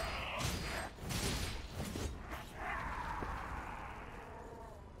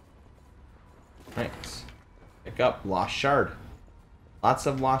 Nice. Pick up Lost Shard. Lots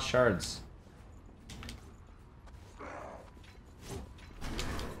of Lost Shards.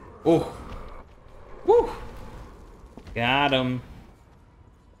 Oh. Woo. Got him.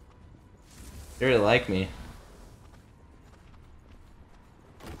 They really like me.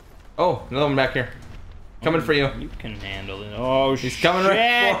 Oh, another one back here. Coming for you. You can handle it. Oh, He's coming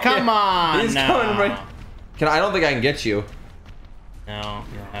right for you. Come on He's now. coming right. I don't think I can get you. No,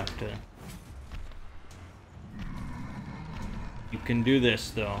 you'll have to. You can do this,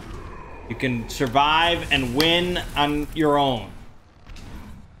 though. You can survive and win on your own.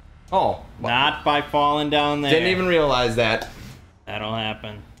 Oh. Not by falling down there. Didn't even realize that. That'll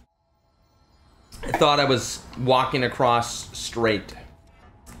happen. I thought I was walking across straight.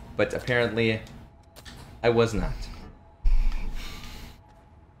 But apparently, I was not.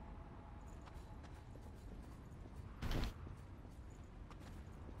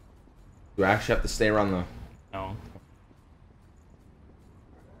 Do I actually have to stay around the... No.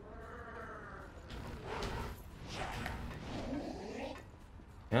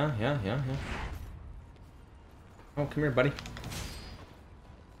 Yeah. Oh, come here, buddy.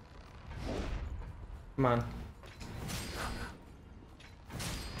 Come on.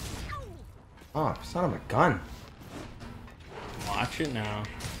 Oh, son of a gun. Watch it now.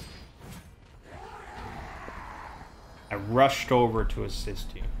 I rushed over to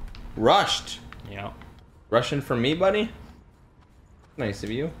assist you. Rushed. Yep. Rushing for me, buddy? Nice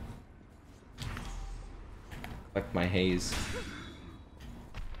of you. Like my haze.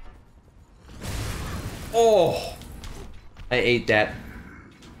 Oh! I ate that.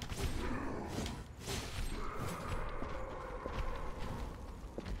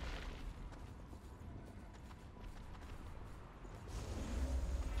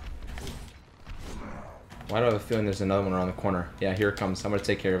 Why do I have a feeling there's another one around the corner? Yeah, here it comes. I'm gonna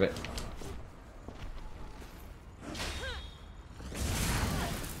take care of it.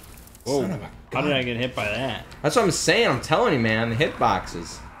 Whoa. Son of a How did I get hit by that? That's what I'm saying. I'm telling you, man. The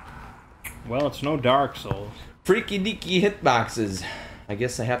hitboxes. Well, it's no Dark Souls. Freaky deaky hitboxes. I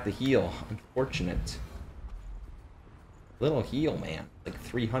guess I have to heal. Unfortunate. Little heal, man. Like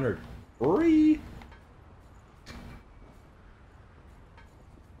 300. Free.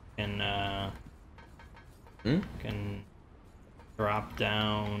 drop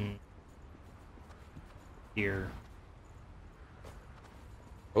down here.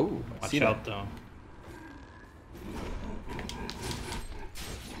 Oh, I Watch see out that. though.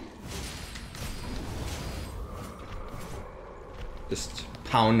 Just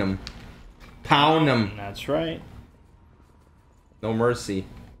pound them. Pound them. That's right. No mercy.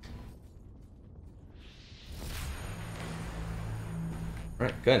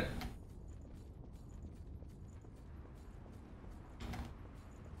 Alright, good.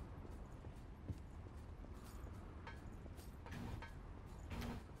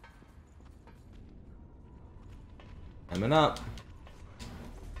 Coming up.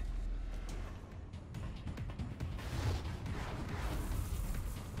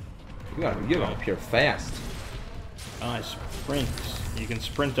 You gotta get up here fast. Oh, I sprint. You can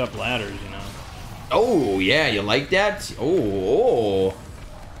sprint up ladders, you know. Oh, yeah, you like that? Oh.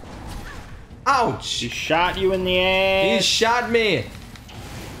 Ouch! He shot you in the He ass. shot me!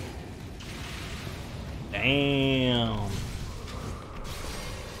 Damn.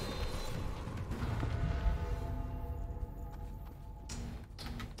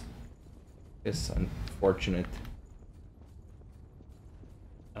 It's unfortunate.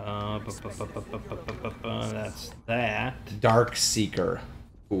 That's that. Dark Seeker.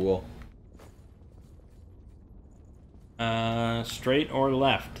 Cool. Straight or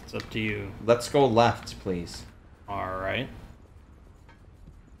left? It's up to you. Let's go left, please. All right.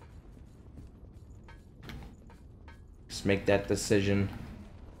 Just make that decision.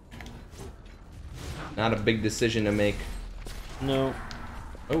 Not a big decision to make. No.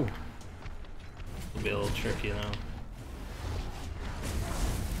 Oh. It'll be a little tricky though.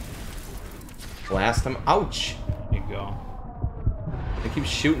 Blast him. Ouch! There you go. They keep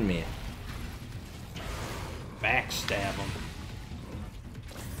shooting me. Backstab him.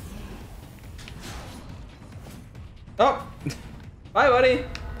 Oh! Bye, buddy!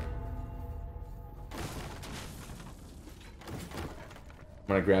 I'm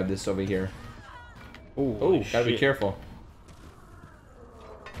gonna grab this over here. Oh, gotta be careful.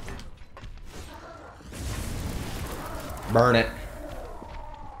 Burn it.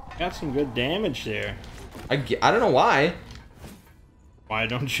 Got some good damage there. I don't know why. Why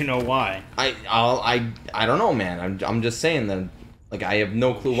don't you know why? I don't know, man. I'm just saying that. Like, I have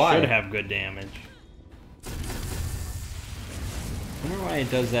no clue why. Should have good damage. I wonder why it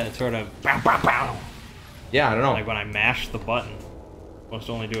does that sort of bow bow bow. Yeah, I don't know. Like when I mash the button. Supposed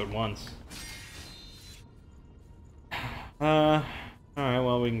to only do it once. Alright,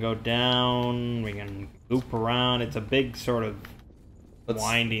 well, we can go down. We can loop around. It's a big sort of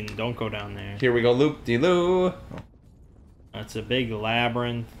winding. Don't go down there. Here we go, loop-de-loo. It's a big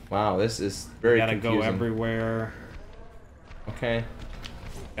labyrinth. Wow, this is very You gotta confusing. go everywhere. Okay.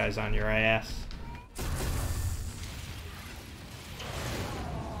 Guy's on your ass.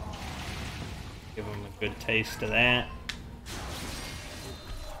 Give him a good taste of that.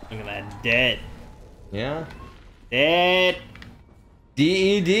 Look at that. Dead. Yeah. Dead.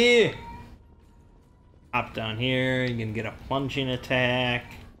 DED. Hop down here. You can get a plunging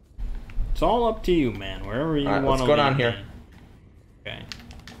attack. It's all up to you, man. Wherever you Alright, want to let's go down here. Okay.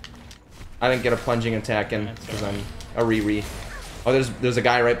 I didn't get a plunging attack in That's because alright. I'm a Riri. Oh, there's a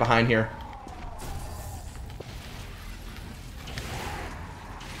guy right behind here.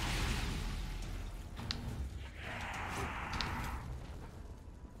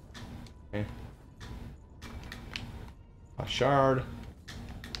 Okay. A shard.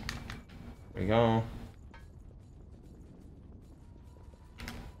 There we go.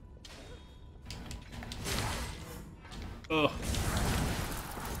 Ugh.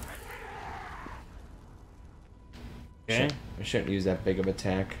 Okay. I shouldn't use that big of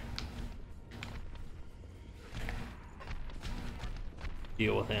attack.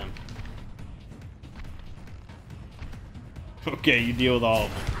 Deal with him. Okay, you deal with all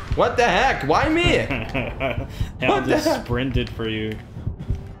of them. What the heck? Why me? Hell What the just heck? sprinted for you.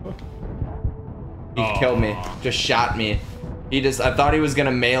 He killed me. Aw. Just shot me. I thought he was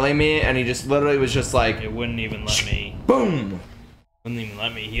gonna melee me, and he just literally was just like, It wouldn't even let me. boom. Wouldn't even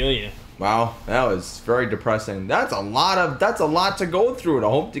let me heal you. Wow, that was very depressing. That's a lot to go through to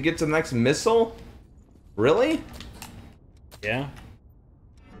hope to get to the next missile. Really? Yeah.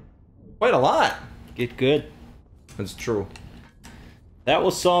 Quite a lot. Get good. That's true. That will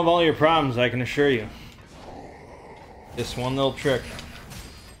solve all your problems, I can assure you. Just one little trick.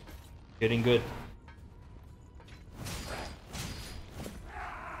 Getting good.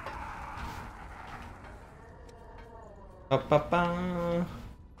 Ba-ba-ba.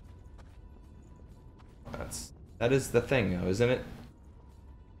 That is the thing, though, isn't it?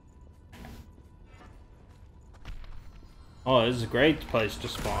 Oh, this is a great place to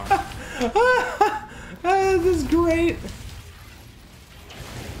spawn. This is great.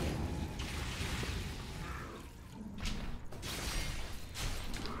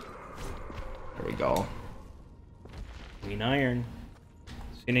 There we go. Green iron.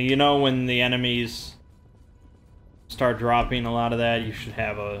 So, you know when the enemies start dropping a lot of that, you should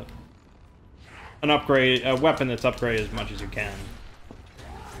have a weapon that's upgraded as much as you can.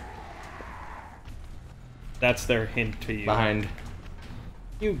 That's their hint to you. Behind.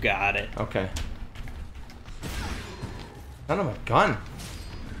 You got it. Okay. Son of a gun.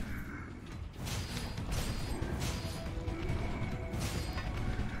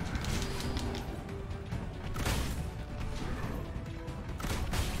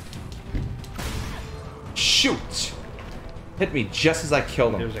 Shoot! Hit me just as I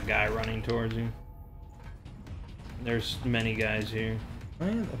killed him. There's a guy running towards you. There's many guys here.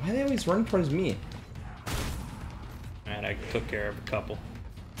 Why do they always run towards me? Alright, I took care of a couple.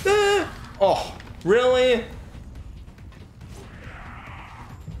 Oh, really?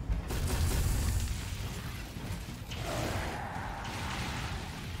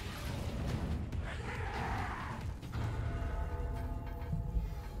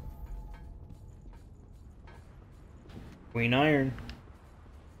 Queen iron.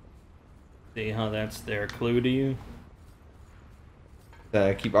 See how that's their clue to you?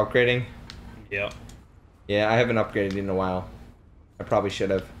 Keep upgrading? Yep. Yeah, I haven't upgraded in a while. I probably should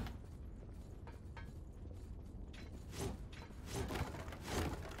have.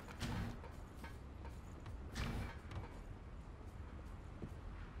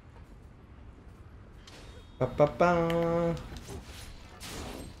 Ba-ba-ba.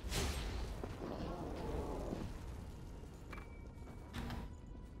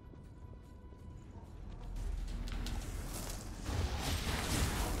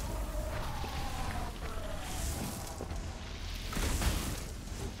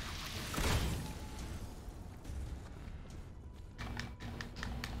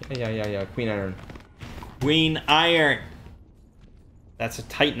 Yeah. Queen iron. Queen iron. That's a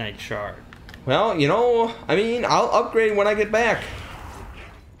Titanite shard. Well, you know, I mean, I'll upgrade when I get back.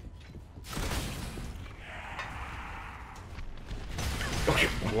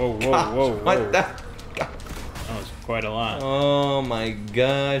 Whoa, Gosh, whoa. what the? That was quite a lot. Oh my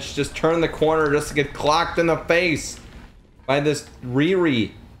gosh. Just turn the corner just to get clocked in the face by this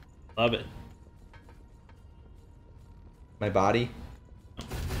Riri. Love it. My body.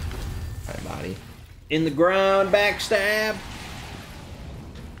 My body. In the ground, backstab.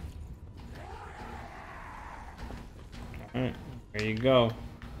 Alright, there you go.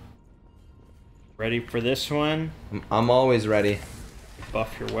 Ready for this one? I'm always ready.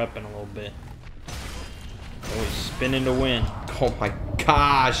 Buff your weapon a little bit. Always spinning to win. Oh my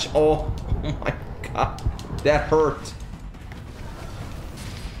gosh. Oh my god. That hurt.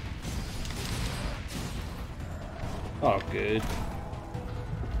 Oh, good.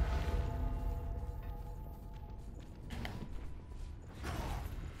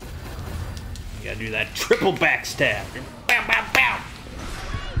 You gotta do that triple backstab. Bow, bow, bow.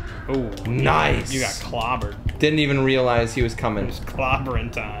 Oh, Nice. You got clobbered. Didn't even realize he was It coming. was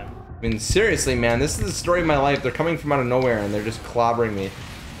clobbering time. I mean, seriously, man, this is the story of my life. They're coming from out of nowhere and they're just clobbering me.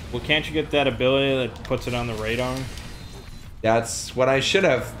 Well, can't you get that ability that puts it on the radar? That's what I should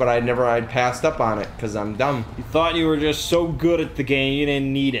have, but I passed up on it because I'm dumb. You thought you were just so good at the game, you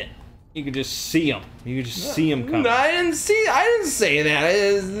didn't need it. You could just see them. You could just see them coming. I didn't say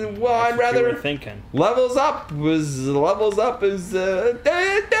that. Well, I'd That's what you rather were thinking. levels up is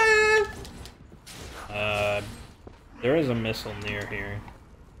There is a missile near here.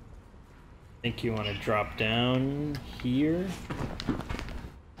 I think you want to drop down here.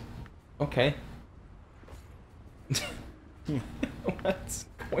 Okay. What's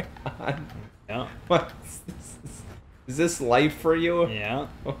going on? Yeah. What's this? Is this life for you? Yeah.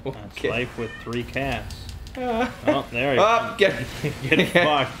 That's Okay. life with 3 cats. Oh, There you go. get Get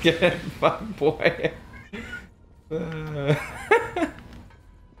fucked. Get fucked, boy.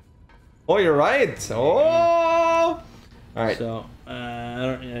 Oh, you're right. Oh. All right. So,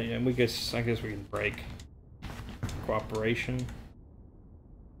 I guess we can break. Cooperation.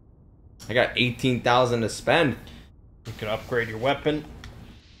 I got 18,000 to spend. You can upgrade your weapon.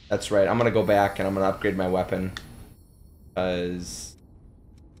 That's right. I'm gonna go back and I'm gonna upgrade my weapon. Because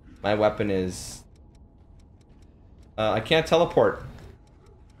my weapon is... I can't teleport.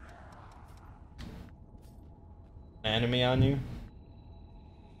 Enemy on you.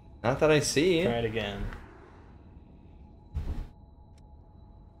 Not that I see. Try it again.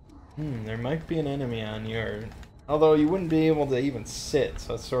 There might be an enemy on you, although you wouldn't be able to even sit,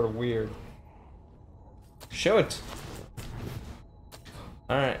 so it's sort of weird. Show it.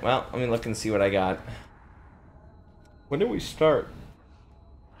 Alright, well, let me look and see what I got. When did we start?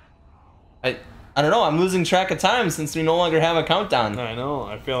 I don't know, I'm losing track of time since we no longer have a countdown. I know.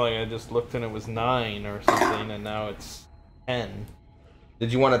 I feel like I just looked and it was 9 or something, and now it's 10.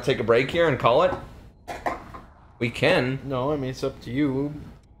 Did you want to take a break here and call it? We can. No, I mean, it's up to you.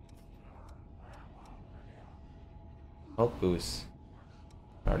 Health boost.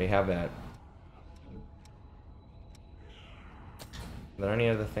 I already have that. Are there any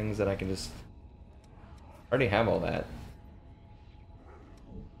other things that I can just... I already have all that.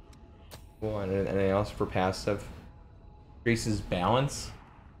 Cool, and anything else for passive? Increases balance?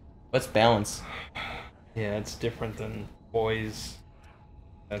 What's balance? Yeah, it's different than poise.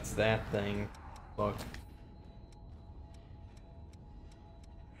 That's that thing. Look.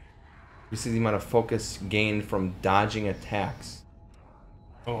 Increases the amount of focus gained from dodging attacks.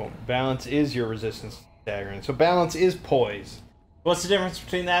 Oh, balance is your resistance to staggering. So balance is poise. What's the difference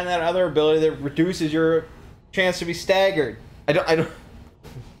between that and that other ability that reduces your chance to be staggered? I don't...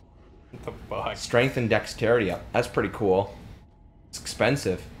 What the fuck? Strength and dexterity. That's pretty cool. It's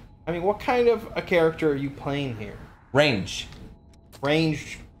expensive. I mean, what kind of a character are you playing here? Range.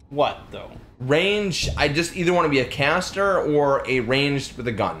 Range what, though? Range, I just either want to be a caster or a ranged with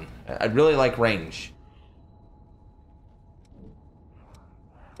a gun. I'd really like range.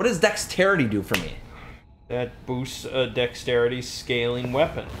 What does dexterity do for me? That boosts a dexterity scaling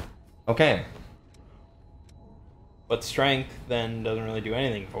weapon. Okay. But strength then doesn't really do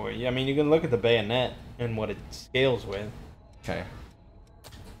anything for you. I mean, you can look at the bayonet and what it scales with. Okay.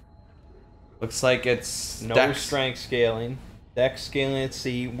 Looks like it's No dex. strength scaling. Dex scaling at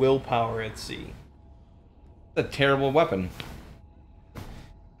C, willpower at C. It's a terrible weapon.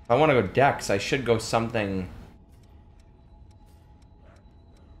 If I want to go dex, I should go something...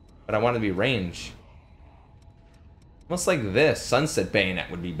 But I want to be range. Almost like this. Sunset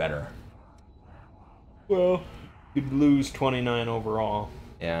Bayonet would be better. Well, you'd lose 29 overall.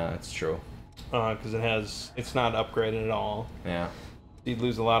 Yeah, that's true. Because it's not upgraded at all. Yeah. You'd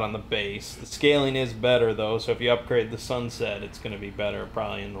lose a lot on the base. The scaling is better, though, so if you upgrade the Sunset, it's going to be better,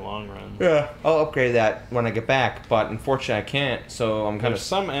 probably, in the long run. Yeah. I'll upgrade that when I get back, but unfortunately I can't, so I'm kind There's of...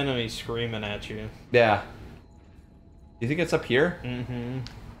 some enemies screaming at you. Yeah. Do you think it's up here? Mm-hmm.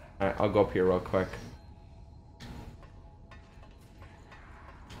 Alright, I'll go up here real quick.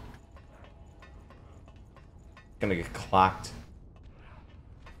 Gonna get clocked.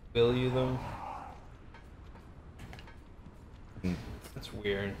 Will you, though? That's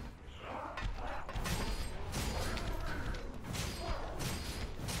weird.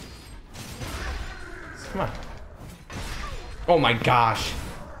 Come on. Oh my gosh.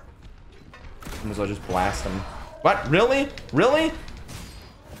 Might as well just blast him. What? Really? Really?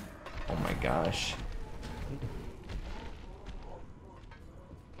 Oh my gosh.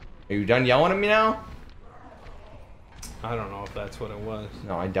 Are you done yelling at me now? I don't know if that's what it was.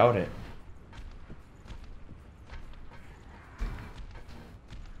 No, I doubt it.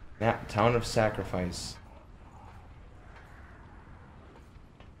 Map, Town of Sacrifice.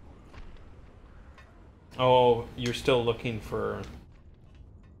 Oh, you're still looking for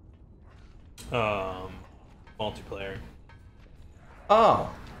multiplayer. Oh.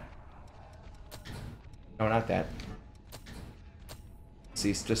 No, not that.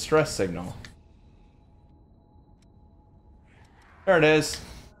 Cease distress signal. There it is.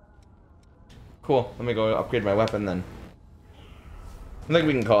 Cool. Let me go upgrade my weapon then. I think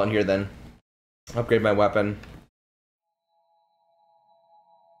we can call it here then. Upgrade my weapon.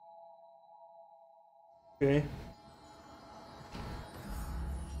 Okay.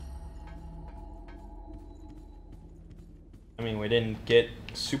 I mean, we didn't get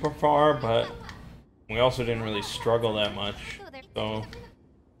super far, but we also didn't really struggle that much. So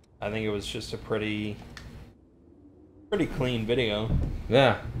I think it was just a pretty clean video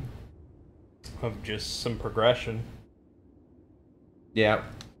Yeah. of just some progression. Yeah.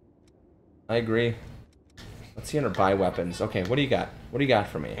 I agree. Let's see under buy weapons. Okay, what do you got? What do you got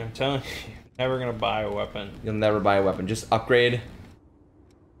for me? I'm telling you, never gonna buy a weapon. You'll never buy a weapon. Just upgrade.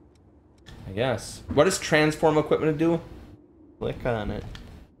 I guess. What does transform equipment do? Click on it.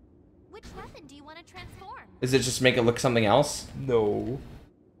 Which weapon do you want to transform? Is it just make it look something else? No.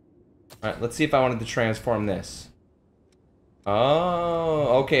 Alright, let's see if I wanted to transform this.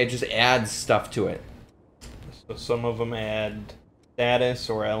 Oh, okay, it just adds stuff to it. So some of them add status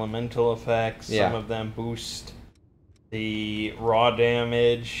or elemental effects. Yeah. Some of them boost the raw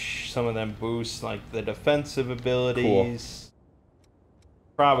damage. Some of them boost like the defensive abilities.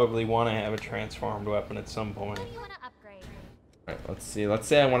 Probably want to have a transformed weapon at some point. What do you want to upgrade? Alright, let's see. Let's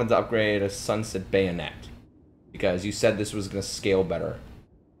say I wanted to upgrade a Sunset Bayonet. Because you said this was going to scale better.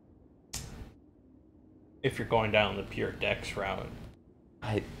 if you're going down the pure dex route.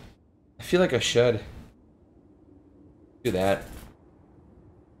 I feel like I should do that.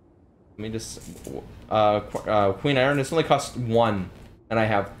 Let me just Queen Iron. This only costs 1, and I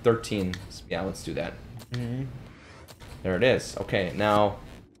have 13. So yeah, let's do that. There it is. Okay, now,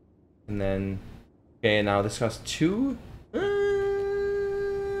 and then, okay, now this costs 2.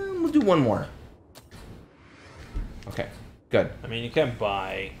 We'll do 1 more. Okay, good. I mean, you can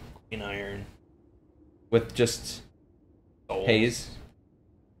buy Queen Iron With just souls. haze.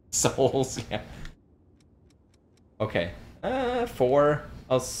 Souls, yeah. Okay. 4.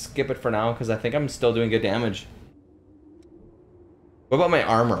 I'll skip it for now because I think I'm still doing good damage. What about my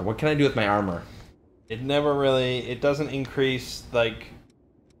armor? What can I do with my armor? It never really. It doesn't increase like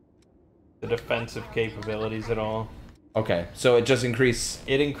the defensive capabilities at all. Okay, so it just increase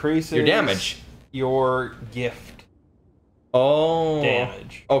It increases your damage. your gift Oh.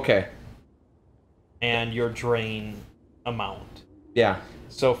 damage, Okay. and your drain amount. Yeah.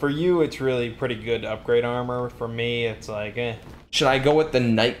 So for you, it's really pretty good upgrade armor. For me, it's like, eh. Should I go with the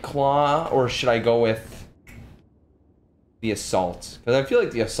Nightclaw or should I go with the Assault? Because I feel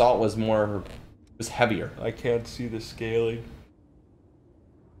like the Assault was heavier. I can't see the scaling.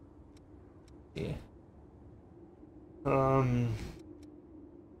 Yeah.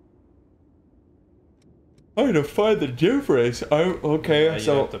 I to find the difference. Okay, so-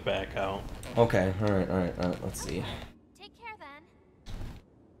 so you have to back out. Okay. All right. Let's see. Take care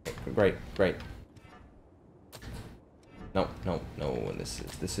then. Great. No. And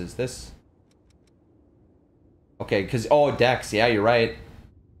this is this. Okay, because Dex. Yeah, you're right.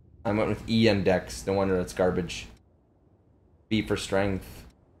 I went with E and Dex. No wonder it's garbage. B for strength.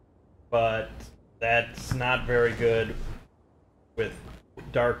 But that's not very good with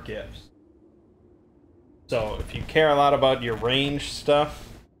dark gifts. So if you care a lot about your ranged stuff,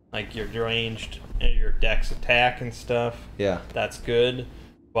 like your ranged, your dex attack and stuff, Yeah. that's good.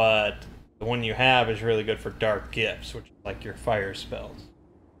 But the one you have is really good for dark gifts, which is like your fire spells.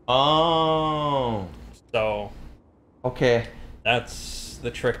 Oh. So Okay. that's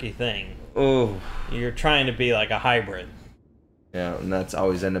the tricky thing. Oh. You're trying to be like a hybrid. Yeah, and that's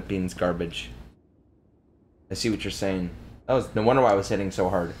always end up being garbage. I see what you're saying. That was no wonder why I was hitting so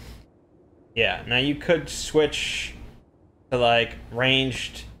hard. Yeah, now you could switch to like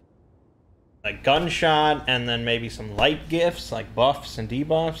ranged, like gunshot, and then maybe some light gifts like buffs and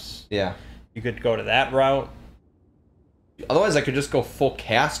debuffs. Yeah. You could go to that route. Otherwise, I could just go full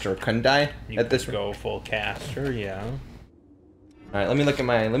caster, couldn't I? You At this could go full caster, yeah. All right, let me look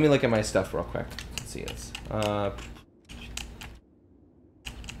at my stuff real quick. Let's see this.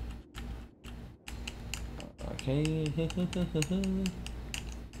 Okay.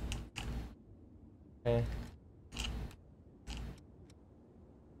 Okay.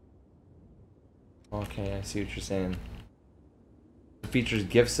 Okay, I see what you're saying. It features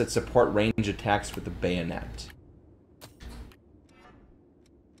gifts that support range attacks with the bayonet.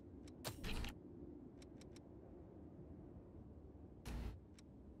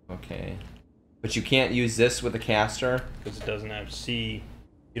 Okay. But you can't use this with a caster? Because it doesn't have C.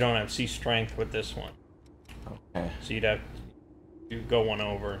 You don't have C strength with this one. Okay. So you'd go one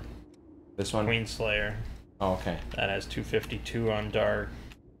over. This one? Queen Slayer. Oh, okay. That has 252 on dark.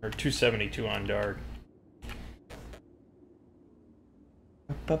 Or 272 on dark.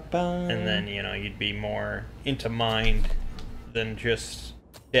 And then, you'd be more into mind than just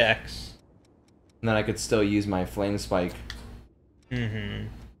dex. And then I could still use my flame spike. Mm-hmm.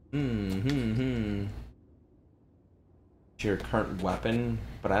 To your current weapon,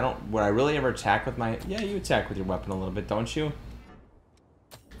 but would I really ever attack with my... Yeah, you attack with your weapon a little bit, don't you?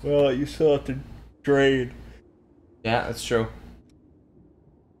 Well, you still have to drain. Yeah, that's true.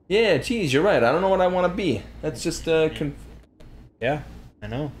 Yeah, geez, you're right. I don't know what I want to be. That's just, Yeah, I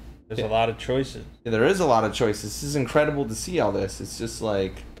know. There's Yeah. a lot of choices. Yeah, there is a lot of choices. This is incredible to see all this. It's just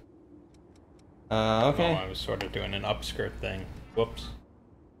like... okay. Oh, I was sort of doing an upskirt thing. Whoops.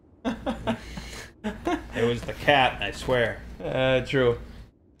 It was the cat, I swear. True.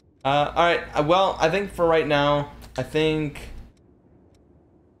 Alright, well, I think for right now, I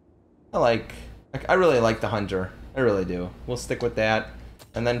really like the Hunter. I really do. We'll stick with that.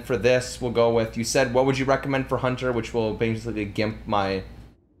 And then for this, we'll go with, you said, what would you recommend for Hunter, which will basically gimp my...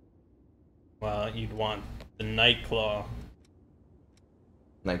 Well, you'd want the Nightclaw,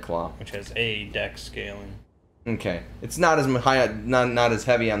 Nightclaw. which has A dex scaling. Okay. It's not as high, not as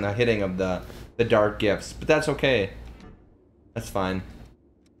heavy on the hitting of the dark gifts, but that's okay. That's fine.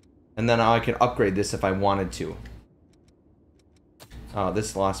 And then I can upgrade this if I wanted to.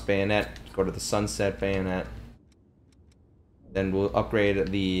 This Lost Bayonet. Go to the Sunset Bayonet. Then we'll upgrade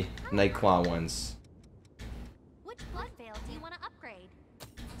the Nightclaw ones.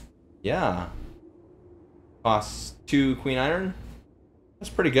 Yeah. Costs 2 Queen Iron. That's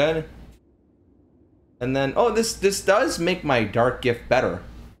pretty good. And then, oh, this does make my Dark Gift better.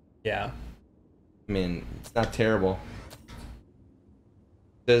 Yeah. I mean, it's not terrible.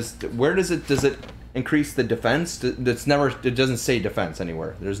 Does it increase the defense? It doesn't say defense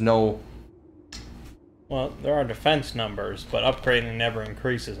anywhere. There's no. Well, there are defense numbers, but upgrading never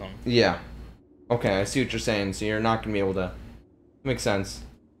increases them. Yeah. Okay, I see what you're saying. So you're not gonna be able to. Makes sense.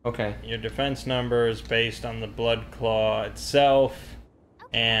 Okay. Your defense number is based on the blood claw itself,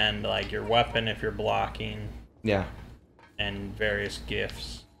 and like your weapon if you're blocking. Yeah. And various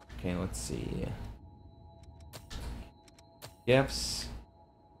gifts. Okay, let's see. Gifts.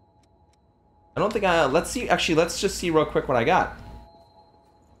 I don't think I. Let's see. Actually, let's just see real quick what I got.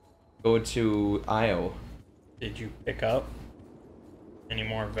 Go to IO. Did you pick up any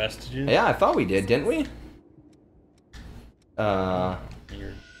more vestiges? Yeah, I thought we did, didn't we? You're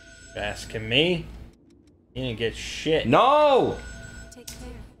asking me? You didn't get shit. No! Take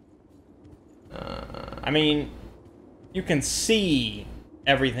care. I mean, you can see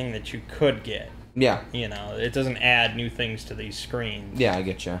everything that you could get. Yeah. You know, it doesn't add new things to these screens. Yeah, I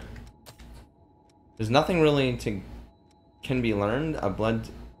get you. There's nothing really can be learned. A blood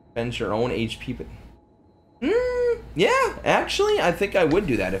spends your own HP, but yeah, actually, I think I would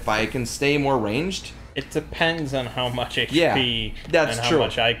do that if I can stay more ranged. It depends on how much HP Yeah, that's and true. how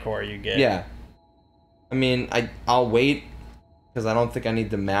much iCore you get. Yeah. I mean, I'll wait because I don't think I need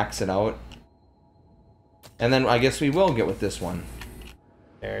to max it out. And then I guess we will get with this one.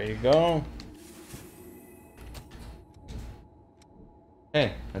 There you go.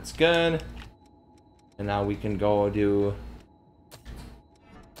 Okay, that's good. And now we can go do...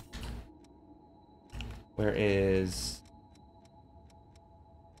 Where is...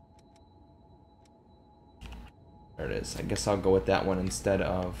 There it is. I guess I'll go with that one instead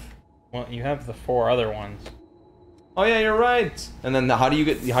of... Well, you have the 4 other ones. Oh yeah, you're right. And then how do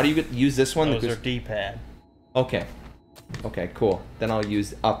you use this one? Those are D-pad. Okay. Okay, cool. Then I'll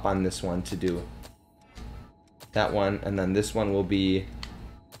use up on this one to do that one, and then this one will be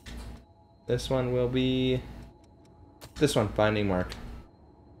this one, finding mark.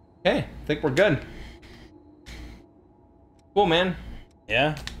 Okay, I think we're good. Cool, man.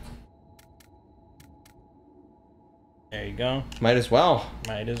 Yeah. There you go. Might as well.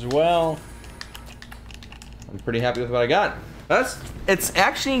 Might as well. I'm pretty happy with what I got. It's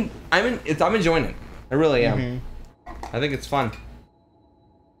actually I'm enjoying it. I really am. I think it's fun.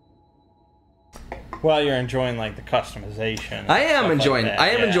 Well, you're enjoying like the customization. I am enjoying. Like I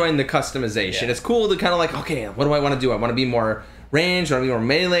am enjoying the customization. Yeah. It's cool to kind of like, okay, what do I want to do? I want to be more ranged. Do I want to be more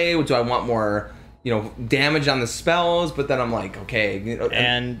melee? Do I want more, damage on the spells? But then I'm like, okay,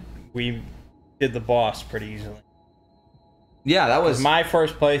 and we did the boss pretty easily. Yeah, that was my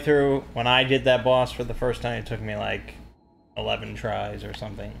first playthrough. When I did that boss for the first time, it took me like 11 tries or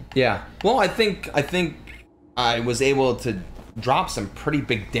something. Yeah. Well, I think I was able to drop some pretty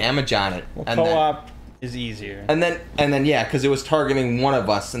big damage on it. Well, co-op is easier. And then yeah, because it was targeting one of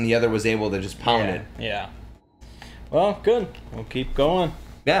us, and the other was able to just pound it. Yeah. Well, good. We'll keep going.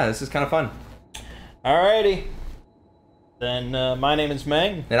 Yeah, this is kind of fun. Alrighty. Then my name is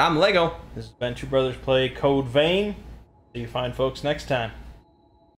Meg. And I'm Lego. This is Venture Brothers Play Code Vein. See you fine folks next time.